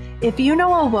today. If you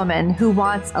know a woman who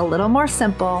wants a little more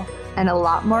simple and a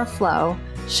lot more flow,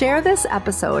 share this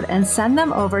episode and send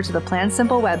them over to the Plan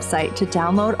Simple website to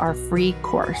download our free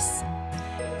course.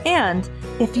 And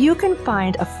if you can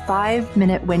find a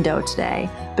 5-minute window today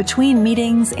between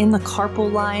meetings, in the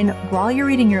carpool line, while you're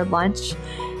eating your lunch,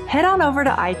 head on over to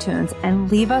iTunes and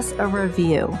leave us a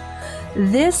review.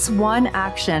 This one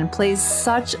action plays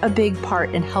such a big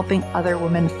part in helping other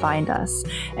women find us.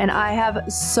 And I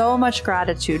have so much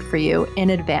gratitude for you in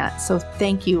advance. So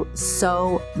thank you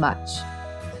so much.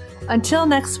 Until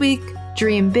next week,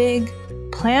 dream big,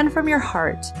 plan from your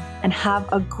heart, and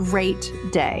have a great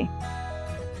day.